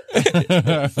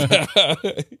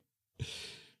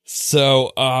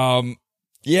 So,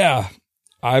 yeah,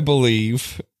 I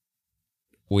believe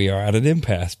we are at an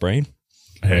impasse, Brain.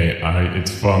 Hey,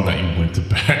 it's fun that you went to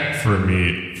bat for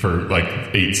me for like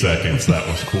 8 seconds. That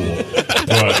was cool.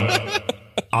 But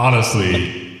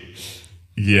honestly,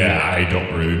 yeah, I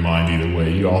don't really mind either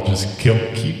way. You all just keep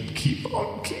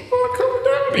on coming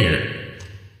down here.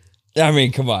 I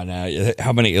mean, come on now.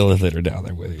 How many Illithid are down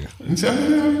there with you? You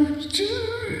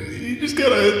just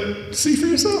gotta see for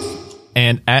yourself.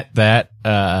 And at that,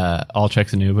 all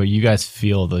checks anubo, you guys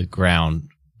feel the ground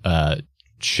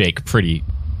shake pretty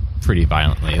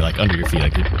violently, like under your feet,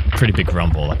 like a pretty big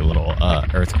rumble, like a little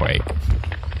earthquake.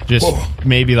 Just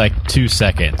maybe like 2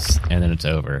 seconds, and then it's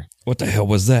over. What the hell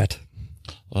was that?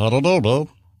 I don't know, bro.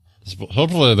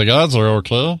 Hopefully the guys are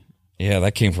okay. Yeah,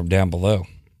 that came from down below.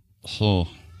 So,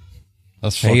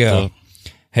 that's fucked up.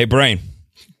 Hey, Brain.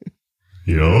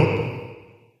 Yo.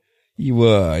 You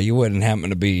wouldn't happen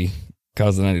to be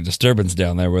causing any disturbance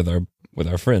down there with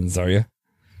our friends, are you?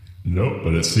 Nope,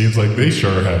 but it seems like they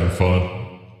sure are having fun.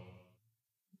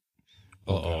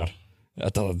 Uh-oh.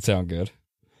 That doesn't sound good.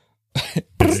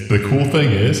 The cool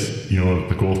thing is, you know what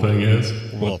the cool thing is?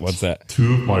 What's that?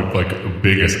 Two of my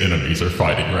biggest enemies are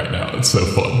fighting right now. It's so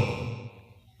fun.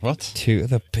 What? Two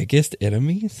of the biggest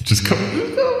enemies? Just come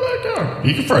back down.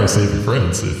 You can probably save your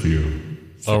friends if you.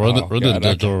 Oh, where did God,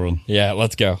 they go? Yeah,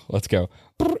 let's go.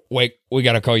 Wait, we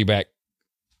gotta call you back.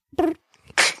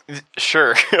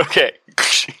 Sure. Okay.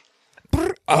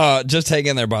 Just hang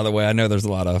in there, by the way. I know there's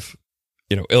a lot of,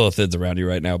 illithids around you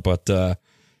right now, but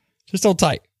just hold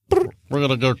tight. We're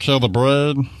gonna go kill the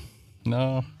bread.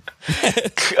 No.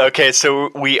 Okay, so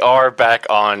we are back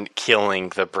on killing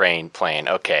the brain plane.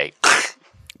 Okay.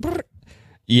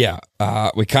 Yeah,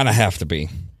 we kind of have to be.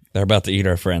 They're about to eat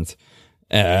our friends.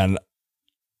 And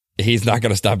he's not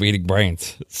going to stop eating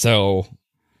brains. So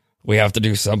we have to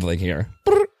do something here.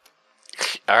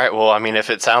 All right, well, I mean, if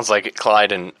it sounds like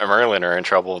Clyde and Merlin are in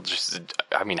trouble,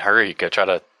 hurry, go try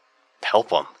to help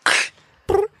them.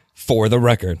 For the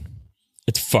record,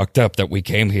 it's fucked up that we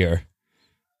came here.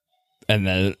 And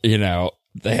then,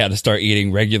 they had to start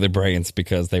eating regular brains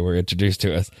because they were introduced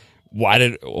to us.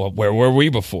 Where were we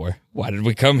before? Why did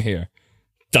we come here?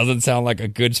 Doesn't sound like a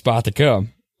good spot to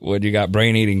come when you got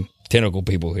brain eating tentacle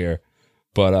people here.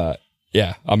 But,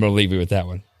 yeah, I'm going to leave you with that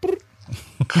one.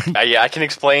 Yeah, I can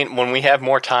explain, when we have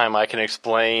more time, I can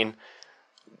explain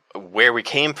where we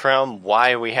came from,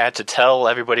 why we had to tell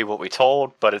everybody what we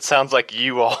told, but it sounds like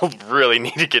you all really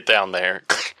need to get down there.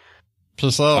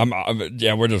 Peace out.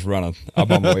 Yeah, we're just running. I'm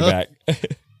on my way back.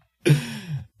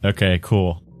 Okay,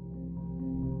 cool.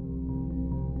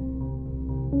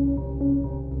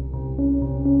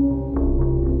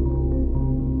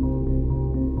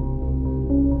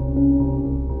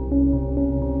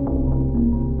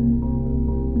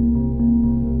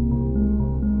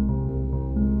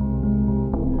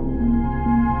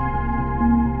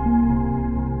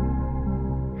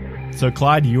 So,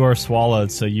 Clyde, you are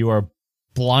swallowed, so you are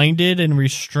blinded and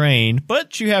restrained,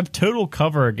 but you have total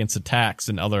cover against attacks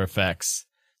and other effects.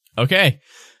 Okay.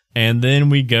 And then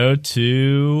we go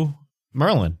to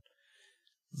Merlin.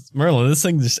 Merlin, this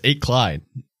thing just ate Clyde.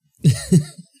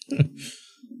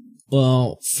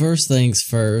 Well, first things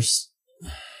first.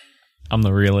 I'm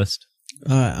the realist.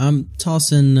 I'm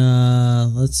tossing,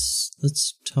 let's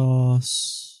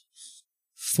toss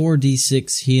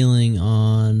 4d6 healing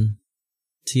on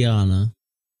Tiana.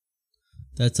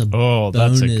 That's a bonus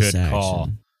that's a good action. call.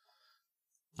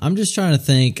 I'm just trying to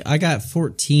think. I got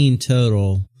 14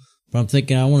 total, but I'm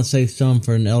thinking I want to save some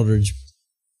for an Eldritch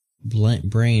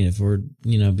Brain if we're,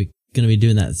 going to be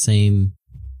doing that same,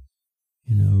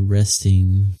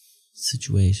 resting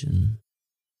situation.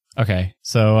 Okay.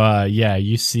 So,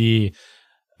 you see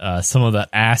some of that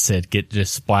acid get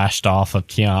just splashed off of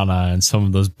Tiana, and some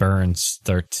of those burns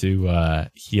start to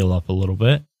heal up a little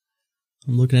bit.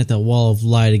 I'm looking at that wall of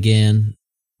light again.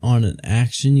 On an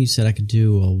action, you said I could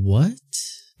do a what?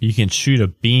 You can shoot a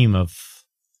beam of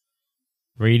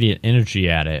radiant energy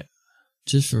at it.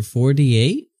 Just for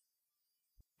 48?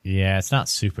 Yeah, it's not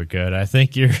super good. I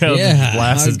think your Eldritch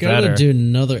Blast I is was going better. to do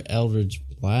another Eldritch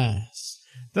Blast.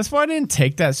 That's why I didn't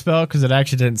take that spell, because it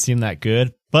actually didn't seem that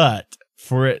good. But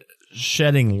for it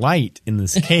shedding light in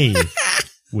this cave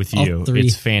with you,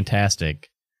 it's fantastic.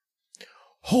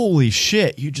 Holy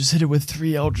shit, you just hit it with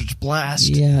 3 Eldritch Blast.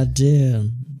 Yeah, I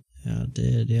did. I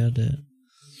did.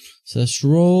 So let's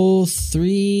roll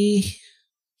 3.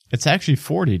 It's actually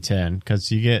 40-10,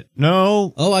 because you get...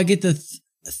 No! Oh, I get the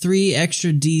 3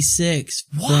 extra D6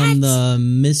 from the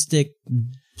Mystic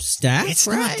staff, It's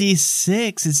right? not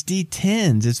D6, it's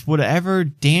D10s. It's whatever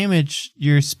damage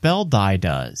your spell die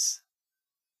does.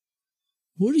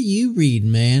 What do you read,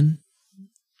 man?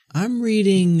 I'm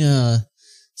reading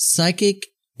Psychic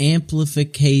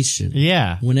Amplification.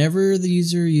 Yeah. Whenever the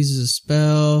user uses a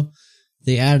spell,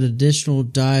 they add additional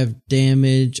die of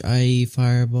damage, i.e.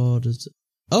 fireball. Gotcha.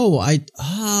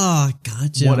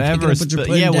 Whatever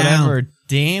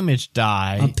damage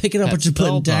die. I'm picking up what you're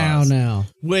putting down now.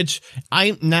 Which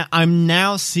I'm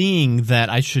now seeing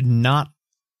that I should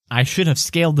have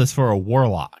scaled this for a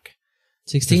warlock.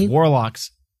 16? Warlocks.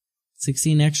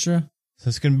 16 extra? So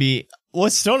it's going to be... Well,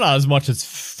 it's still not as much as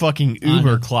fucking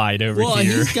Uber Clyde over well,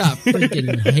 here. He's got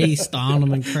freaking haste on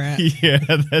him and crap. Yeah,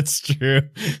 that's true.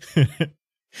 It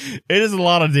is a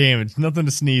lot of damage. Nothing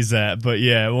to sneeze at. But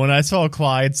yeah, when I saw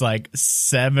Clyde's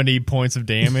 70 points of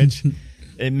damage,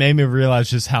 it made me realize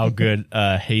just how good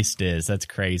haste is. That's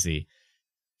crazy.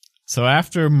 So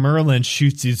after Merlin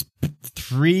shoots these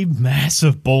 3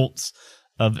 massive bolts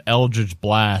of Eldritch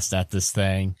Blast at this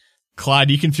thing,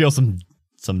 Clyde, you can feel some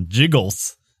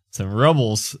jiggles. Some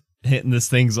rubbles hitting this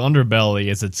thing's underbelly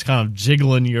as it's kind of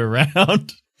jiggling you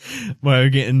around. Well,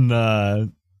 getting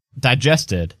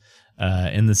digested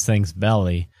in this thing's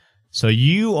belly. So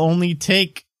you only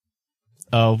take.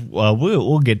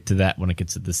 We'll get to that when it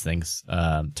gets to this thing's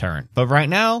turn. But right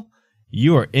now,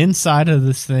 you are inside of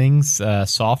this thing's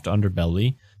soft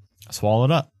underbelly,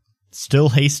 swallowed up, still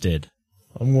hasted.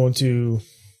 I'm going to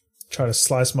try to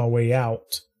slice my way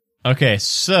out. Okay,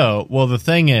 so the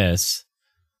thing is,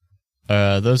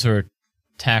 those are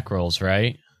attack rolls,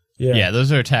 right? Yeah,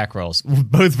 those are attack rolls.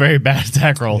 Both very bad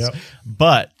attack rolls. Yep.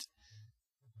 But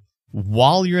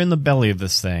while you're in the belly of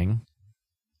this thing,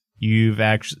 you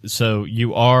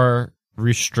are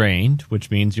restrained,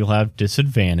 which means you'll have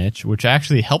disadvantage, which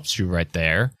actually helps you right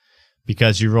there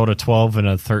because you rolled a 12 and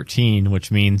a 13,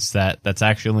 which means that's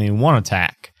actually only one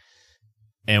attack.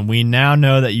 And we now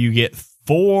know that you get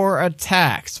 4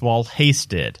 attacks while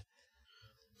hasted.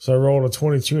 So I rolled a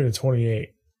 22 and a 28.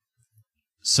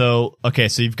 So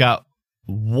you've got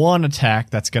 1 attack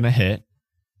that's going to hit.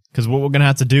 Because what we're going to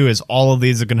have to do is all of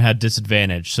these are going to have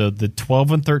disadvantage. So the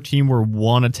 12 and 13 were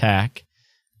 1 attack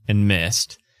and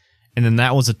missed. And then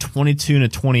that was a 22 and a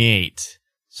 28.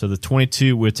 So the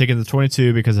 22, we're taking the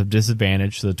 22 because of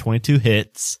disadvantage. So the 22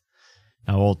 hits.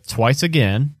 Now roll twice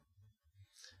again.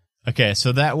 Okay,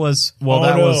 so that was,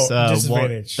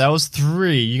 disadvantage. That was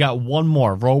 3. You got 1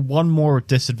 more. Roll 1 more with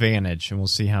disadvantage, and we'll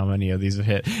see how many of these have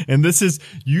hit. And this is,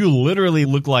 you literally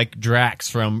look like Drax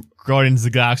from Guardians of the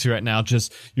Galaxy right now.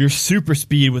 Just your super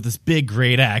speed with this big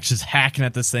great axe, just hacking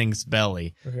at this thing's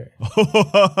belly. Okay.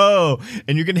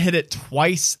 And you're gonna hit it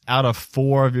twice out of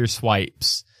 4 of your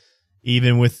swipes.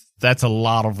 Even with, that's a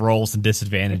lot of rolls and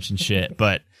disadvantage and shit.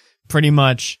 But pretty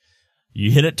much,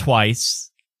 you hit it twice.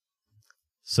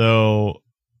 So,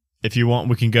 if you want,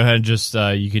 we can go ahead and just,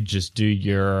 you could just do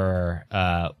your,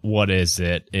 what is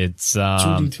it? It's,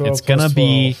 2d12 it's gonna plus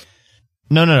be,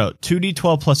 12. no,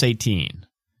 2d12 plus 18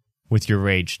 with your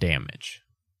rage damage.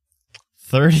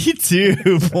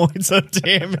 32 points of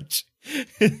damage.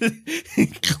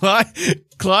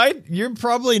 Clyde, you're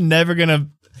probably never gonna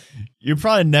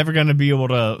be able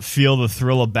to feel the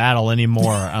thrill of battle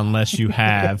anymore unless you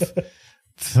have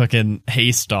fucking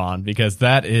haste on, because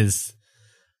that is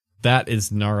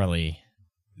gnarly.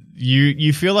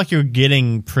 You feel like you're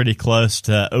getting pretty close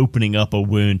to opening up a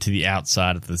wound to the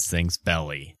outside of this thing's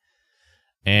belly.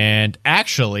 And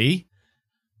actually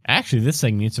this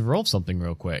thing needs to roll something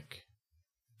real quick.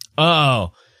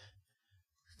 Oh,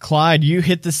 Clyde, you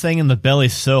hit this thing in the belly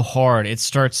so hard, it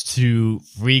starts to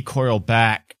recoil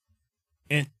back.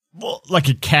 And like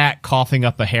a cat coughing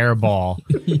up a hairball,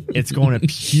 it's going to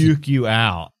puke you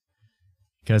out.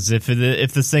 Because if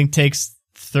this thing takes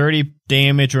 30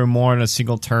 damage or more in a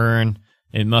single turn,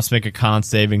 it must make a con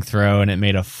saving throw, and it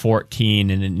made a 14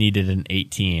 and it needed an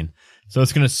 18. So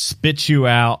it's going to spit you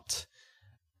out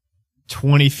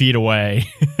 20 feet away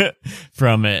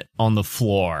from it on the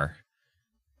floor.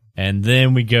 And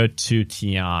then we go to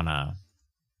Tiana.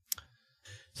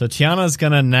 So Tiana's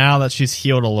going to, now that she's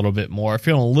healed a little bit more,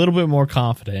 feeling a little bit more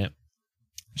confident,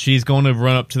 she's going to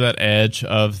run up to that edge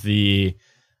of the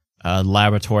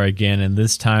laboratory again, and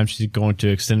this time she's going to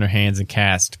extend her hands and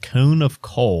cast Cone of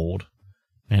Cold,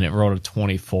 and it rolled a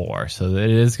 24, so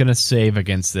it is going to save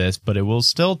against this, but it will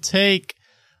still take,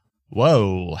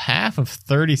 half of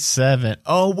 37.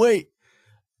 Oh, wait,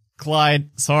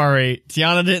 Clyde, sorry,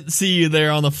 Tiana didn't see you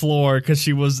there on the floor because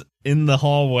she was in the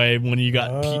hallway when you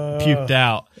got puked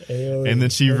out, and then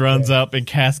she runs up and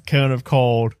casts Cone of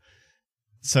Cold.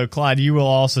 So, Clyde, you will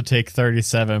also take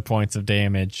 37 points of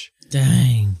damage.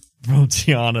 Dang. From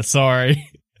Tiana, sorry.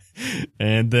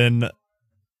 And then,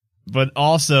 but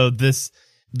also this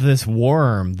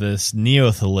worm, this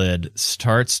neothalid,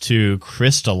 starts to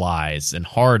crystallize and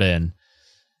harden,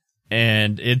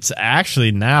 and it's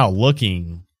actually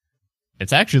looking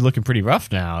pretty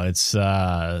rough now. It's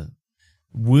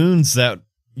wounds that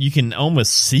you can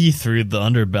almost see through the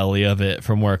underbelly of it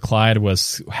from where Clyde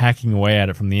was hacking away at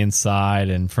it from the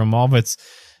inside, and from all of its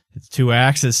 2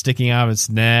 axes sticking out of its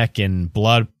neck and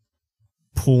blood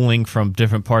pooling from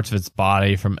different parts of its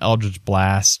body from Eldritch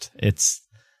Blast. It's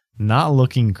not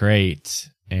looking great.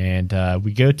 And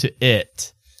we go to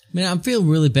it. Man, I'm feeling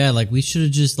really bad. Like, we should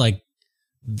have just,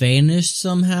 vanished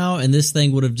somehow, and this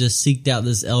thing would have just seeked out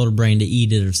this elder brain to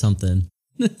eat it or something.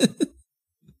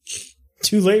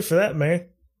 Too late for that, man.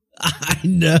 I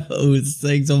know. This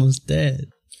thing's almost dead.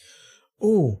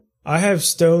 Ooh. I have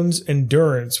Stone's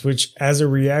Endurance, which, as a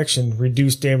reaction,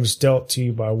 reduce damage dealt to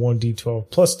you by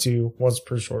 1d12 plus 2 once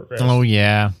per short rest. Oh,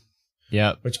 yeah.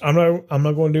 Yep. Which I'm not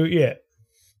going to do it yet.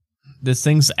 This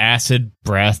thing's acid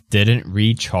breath didn't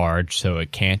recharge, so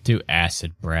it can't do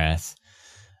acid breath.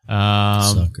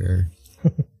 Sucker.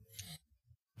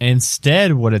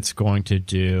 instead, what it's going to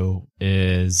do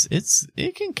is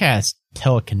it can cast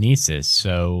telekinesis.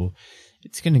 So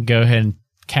it's going to go ahead and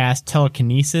cast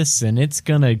telekinesis, and it's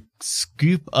going to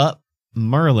scoop up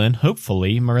Merlin.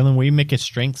 Hopefully, Merlin, will you make a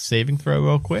strength saving throw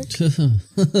real quick?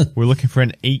 We're looking for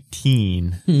an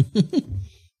 18.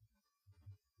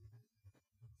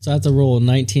 So I have to roll a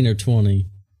 19 or 20.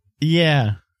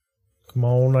 Yeah. Come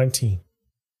on, 19.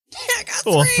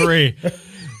 Well, 3.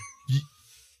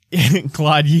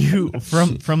 Claude, you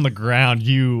from the ground,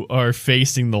 you are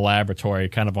facing the laboratory,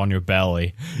 kind of on your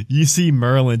belly. You see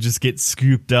Merlin just get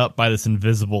scooped up by this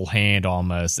invisible hand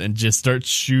almost, and just start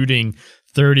shooting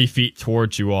 30 feet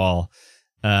towards you all.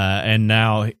 And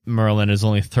now Merlin is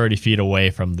only 30 feet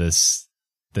away from this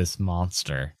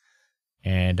monster.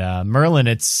 And Merlin,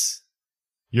 it's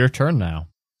your turn now.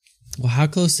 Well, how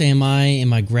close am I?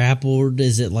 Am I grappled?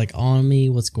 Is it like on me?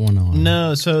 What's going on?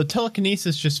 No, so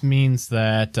telekinesis just means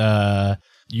that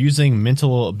using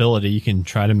mental ability, you can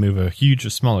try to move a huge or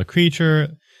smaller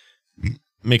creature.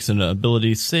 Makes an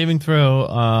ability saving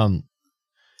throw.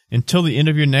 Until the end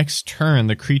of your next turn,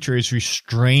 the creature is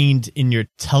restrained in your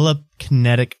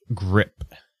telekinetic grip.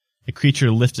 The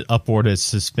creature lifted upward is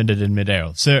suspended in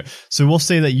midair. So we'll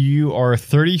say that you are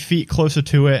 30 feet closer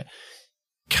to it.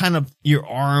 Kind of your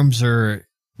arms are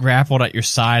grappled at your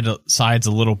sides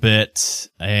a little bit,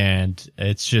 and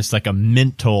it's just like a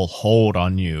mental hold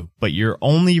on you, but you're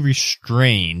only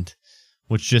restrained,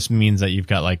 which just means that you've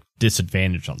got like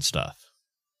disadvantage on stuff.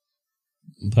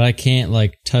 But I can't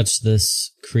like touch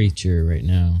this creature right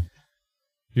now.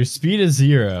 Your speed is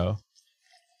 0.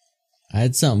 I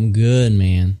had something good,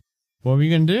 man. What were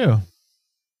you gonna do?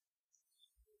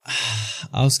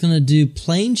 I was going to do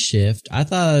plane shift. I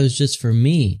thought it was just for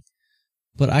me,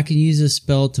 but I could use this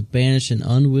spell to banish an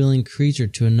unwilling creature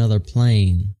to another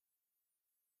plane.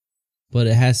 But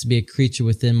it has to be a creature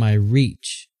within my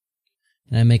reach,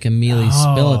 and I make a melee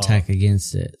spell attack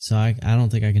against it. So I don't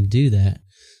think I can do that,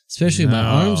 especially if my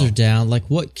arms are down. Like,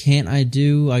 what can't I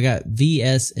do? I got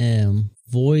VSM,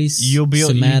 voice,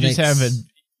 somatics.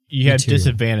 You have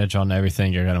disadvantage on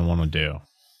everything you're going to want to do.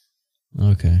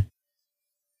 Okay.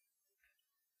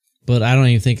 But I don't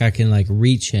even think I can like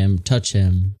reach him, touch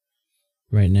him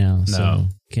right now. No. So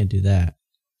can't do that.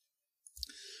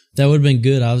 That would have been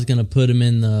good. I was going to put him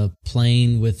in the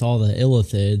plane with all the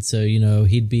Illithid, so,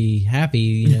 he'd be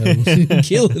happy,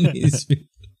 killing these people.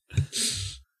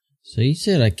 So you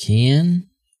said I can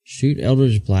shoot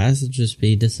Eldritch Blast and just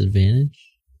be disadvantaged?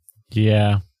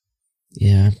 Yeah.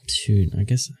 Yeah, shoot. I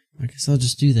guess I'll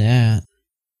just do that.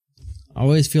 I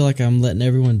always feel like I'm letting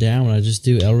everyone down when I just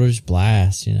do Eldritch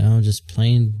Blast, just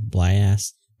plain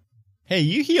blast. Hey,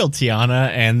 you healed Tiana,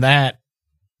 and that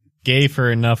gave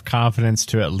her enough confidence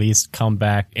to at least come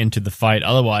back into the fight.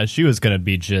 Otherwise, she was going to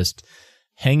be just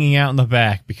hanging out in the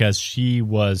back because she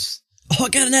was... Oh, I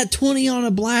got a nat 20 on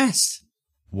a blast.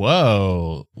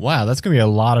 Whoa. Wow, that's going to be a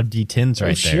lot of D10s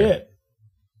right there. Shit.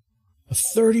 A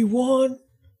 31?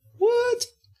 What?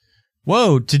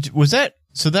 Whoa, was that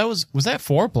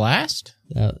 4 blast?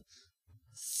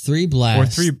 3 blast. Or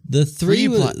 3.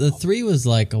 The 3 was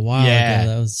like a while ago.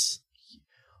 That was...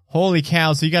 Holy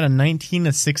cow, so you got a 19,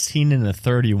 a 16, and a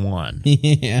 31.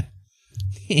 Yeah.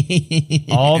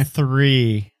 All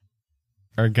 3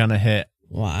 are gonna hit.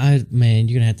 Well,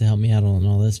 you're gonna have to help me out on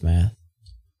all this math.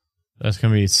 That's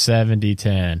gonna be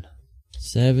 7d10.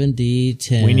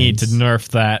 7d10. We need to nerf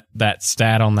that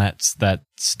stat on that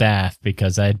staff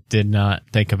because I did not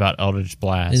think about Eldritch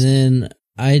Blast. And then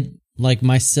I do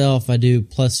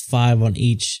 +5 on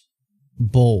each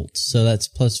bolt, so that's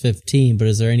 +15. But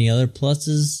is there any other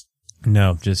pluses?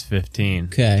 No, just 15.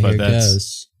 Okay, here it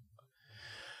goes.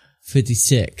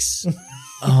 56.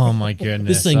 Oh my goodness!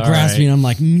 This thing grabs me, and I'm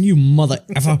like, "You mother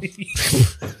effer!"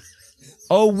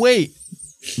 Oh wait,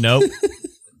 nope.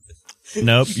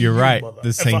 Nope, you're right.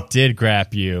 This thing did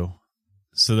grab you.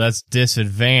 So that's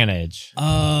disadvantage.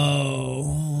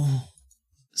 Oh.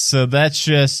 So that's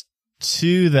just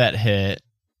 2 that hit.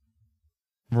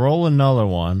 Roll another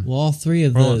one. Well, all 3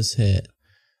 of those hit.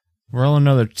 Roll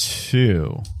another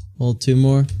 2. Roll 2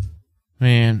 more.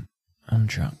 Man, I'm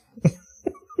drunk.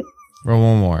 Roll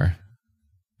 1 more.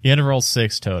 You had to roll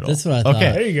 6 total. That's what I thought.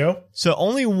 Okay, There you go. so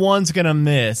only one's gonna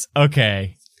miss.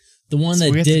 Okay. The one So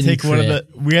that we have to didn't take crit.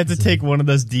 we have to take one of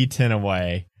those D10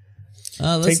 away.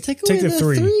 Let's take away the the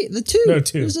 3. 3. The 2. No,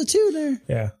 2. There's a 2 there.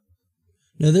 Yeah.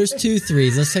 No, there's 2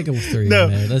 3s. Let's take a 3. No,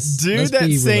 man. Let's that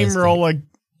be same realistic. roll.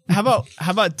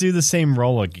 How about do the same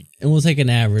roll again? And we'll take an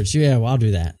average. Yeah, well, I'll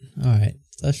do that. All right.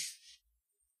 Let's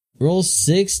roll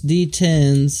 6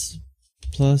 d10s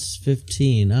plus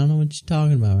 15. I don't know what you're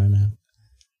talking about right now.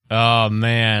 Oh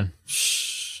man.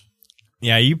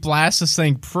 Yeah, you blast this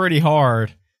thing pretty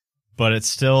hard, but it's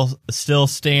still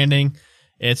standing.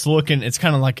 It's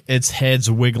kind of like its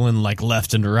head's wiggling like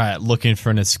left and right, looking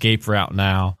for an escape route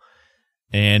now.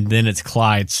 And then it's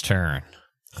Clyde's turn.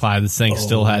 Clyde, this thing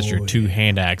still has your 2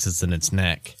 hand axes in its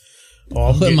neck.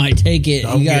 Oh, It might take it.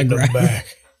 I'm You gotta getting them grab. back.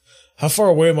 How far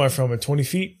away am I from it? 20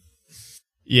 feet?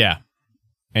 Yeah.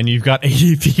 And you've got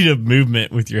 80 feet of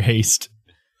movement with your haste.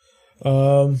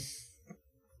 So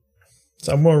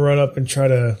I'm going to run up and try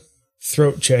to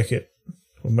throat check it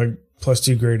with my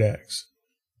 +2 great axe.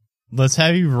 Let's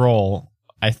have you roll.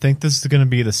 I think this is going to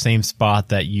be the same spot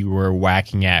that you were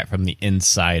whacking at from the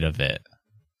inside of it.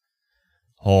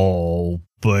 Oh,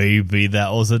 baby,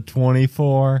 that was a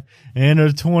 24 and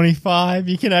a 25.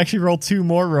 You can actually roll 2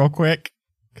 more real quick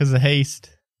because of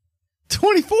haste.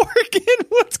 24 again?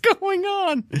 What's going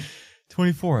on?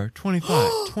 24,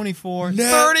 25, 24,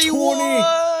 Nat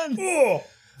 31. 20.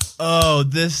 Oh,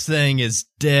 this thing is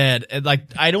dead. And, like,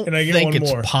 I don't Can I get think one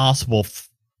it's more? possible.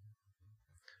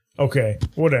 Okay,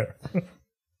 whatever.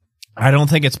 I don't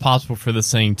think it's possible for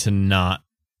this thing to not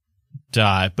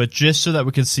die. But just so that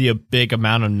we can see a big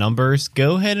amount of numbers,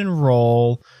 go ahead and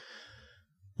roll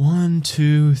 1,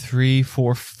 2, 3,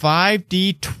 4,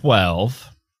 5d12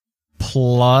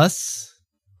 plus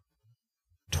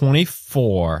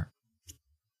 24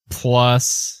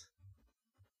 plus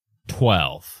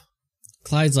 12.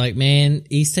 Clyde's like, man,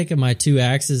 he's taking my 2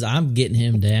 axes. I'm getting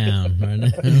him down right now.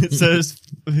 So it's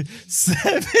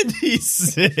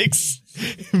 76.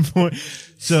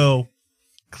 So,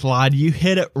 Clyde, you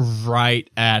hit it right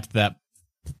at that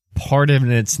part of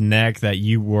its neck that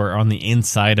you were on the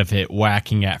inside of it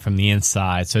whacking at from the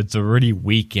inside. So it's already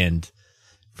weakened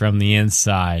from the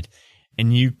inside.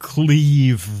 And you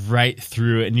cleave right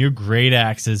through it. And your great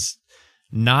axe is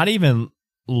not even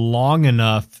long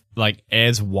enough, like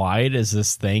as wide as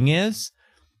this thing is,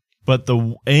 but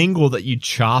the angle that you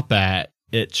chop at,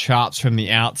 it chops from the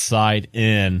outside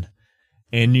in,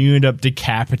 and you end up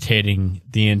decapitating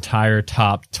the entire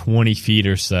top 20 feet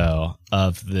or so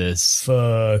of this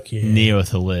Fuck yeah.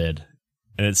 Neothalid,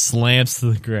 and it slams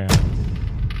to the ground.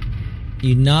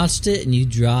 You notched it and you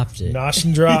dropped it. Notch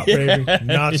and drop, baby.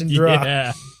 Notch and drop.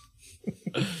 Yeah.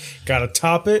 Gotta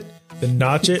top it, then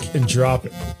notch it, and drop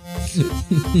it.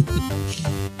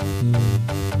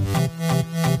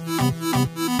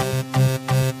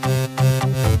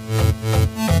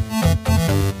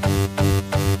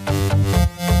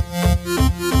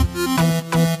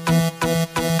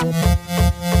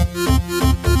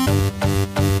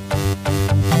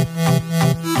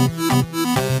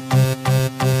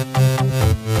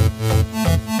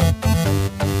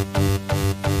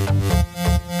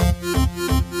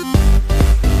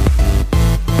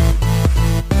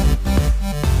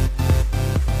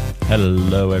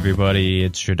 Hello, everybody.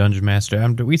 It's your Dungeon Master,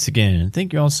 Adam DeWeese again.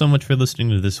 Thank you all so much for listening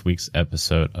to this week's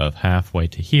episode of Halfway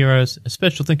to Heroes. A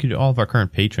special thank you to all of our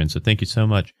current patrons, so thank you so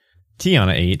much.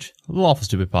 Tiana H., The Lawful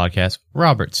Stupid Podcast,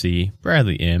 Robert C.,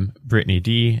 Bradley M., Brittany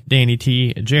D., Danny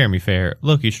T., Jeremy Fair,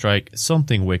 Loki Strike,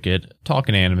 Something Wicked,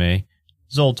 Talkin' Anime,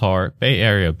 Zoltar, Bay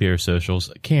Area Beer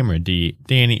Socials, Cameron D.,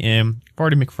 Danny M.,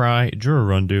 Barty McFry, Drew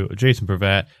Rundu, Jason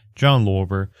Pravat, Jean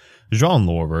Lorber,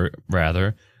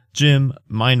 Jim,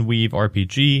 Mindweave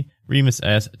RPG, Remus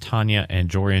S., Tanya, and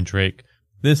Jorian Drake.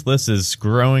 This list is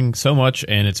growing so much,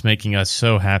 and it's making us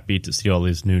so happy to see all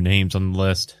these new names on the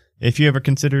list. If you ever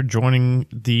considered joining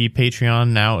the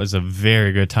Patreon, now is a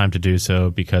very good time to do so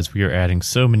because we are adding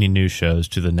so many new shows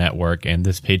to the network, and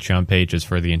this Patreon page is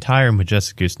for the entire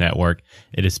Majestic Goose network.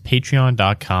 It is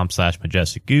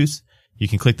patreon.com/Majestic Goose. You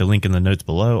can click the link in the notes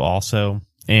below also.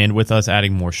 And with us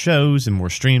adding more shows and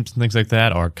more streams and things like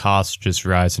that, our costs just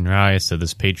rise and rise. So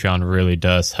this Patreon really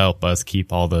does help us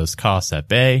keep all those costs at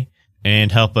bay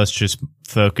and help us just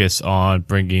focus on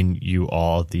bringing you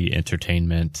all the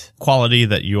entertainment quality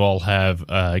that you all have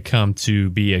come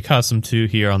to be accustomed to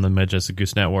here on the Majestic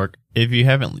Goose Network. If you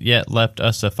haven't yet left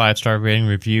us a 5-star rating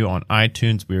review on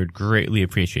iTunes, we would greatly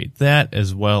appreciate that,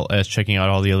 as well as checking out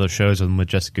all the other shows on the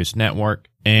Majestic Goose Network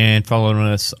and following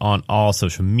us on all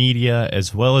social media,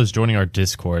 as well as joining our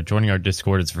Discord. Joining our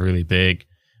Discord is really big.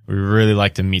 We really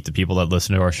like to meet the people that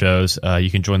listen to our shows. You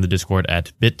can join the Discord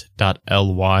at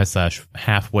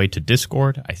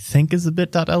bit.ly/halfway-to-discord, I think is the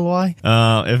bit.ly.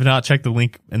 If not, check the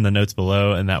link in the notes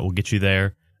below and that will get you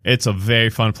there. It's a very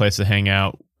fun place to hang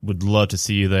out. Would love to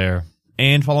see you there.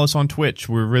 And follow us on Twitch.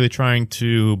 We're really trying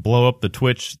to blow up the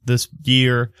Twitch this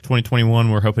year.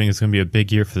 2021, we're hoping it's going to be a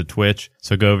big year for the Twitch.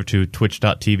 So go over to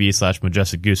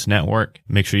twitch.tv/Majestic Goose Network.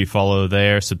 Make sure you follow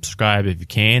there. Subscribe if you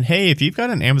can. Hey, if you've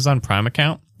got an Amazon Prime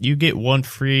account, you get one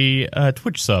free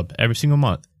Twitch sub every single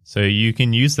month. So you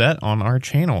can use that on our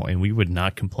channel, and we would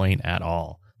not complain at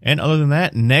all. And other than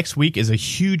that, next week is a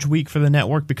huge week for the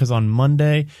network because on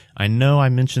Monday, I know I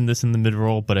mentioned this in the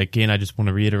mid-roll, but again, I just want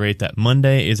to reiterate that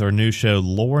Monday is our new show,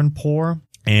 Lore and Pour,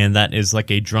 and that is like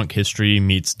a Drunk History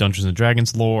meets Dungeons &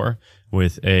 Dragons lore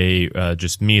with a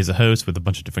just me as a host with a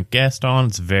bunch of different guests on.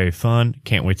 It's very fun.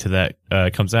 Can't wait till that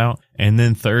comes out. And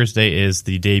then Thursday is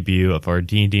the debut of our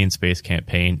D&D and Space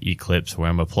campaign, Eclipse, where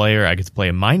I'm a player. I get to play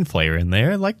a Mind Flayer in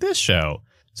there like this show.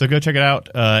 So go check it out.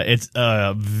 It's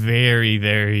a very,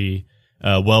 very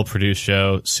well-produced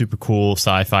show. Super cool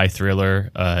sci-fi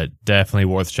thriller. Definitely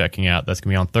worth checking out. That's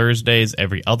going to be on Thursdays,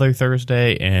 every other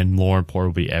Thursday, and Lore and Pour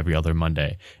will be every other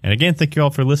Monday. And again, thank you all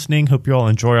for listening. Hope you all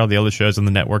enjoy all the other shows on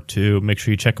the network too. Make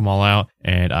sure you check them all out,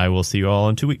 and I will see you all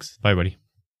in 2 weeks. Bye, buddy.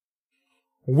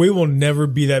 We will never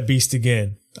be that beast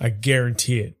again. I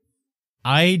guarantee it.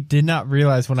 I did not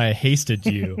realize when I hasted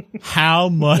you how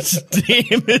much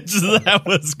damage that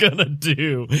was going to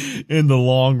do in the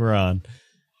long run.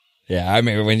 Yeah, I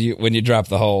mean, when you drop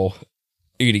the whole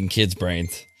eating kids'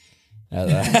 brains, I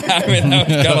mean, that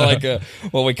was kind of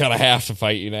like we kind of have to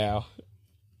fight you now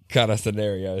kind of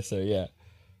scenario. So, yeah.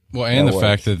 Well, and That the works.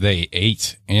 fact that they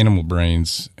ate animal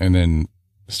brains and then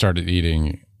started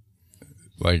eating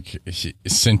like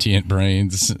sentient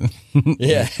brains.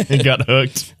 Yeah. It got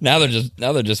hooked. Now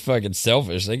they're just fucking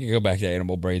selfish. They can go back to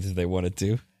animal brains if they wanted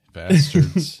to.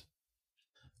 Bastards.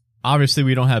 Obviously,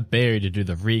 we don't have Barry to do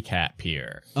the recap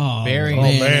here. Oh, Barry- man,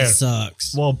 Oh, man. that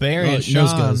sucks. Well, Barry and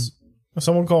Nose Sean, goes.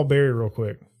 Someone call Barry real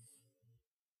quick.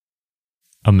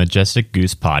 a Majestic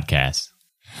Goose podcast.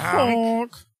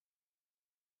 Honk.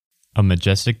 A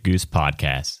Majestic Goose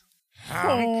podcast.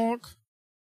 Honk.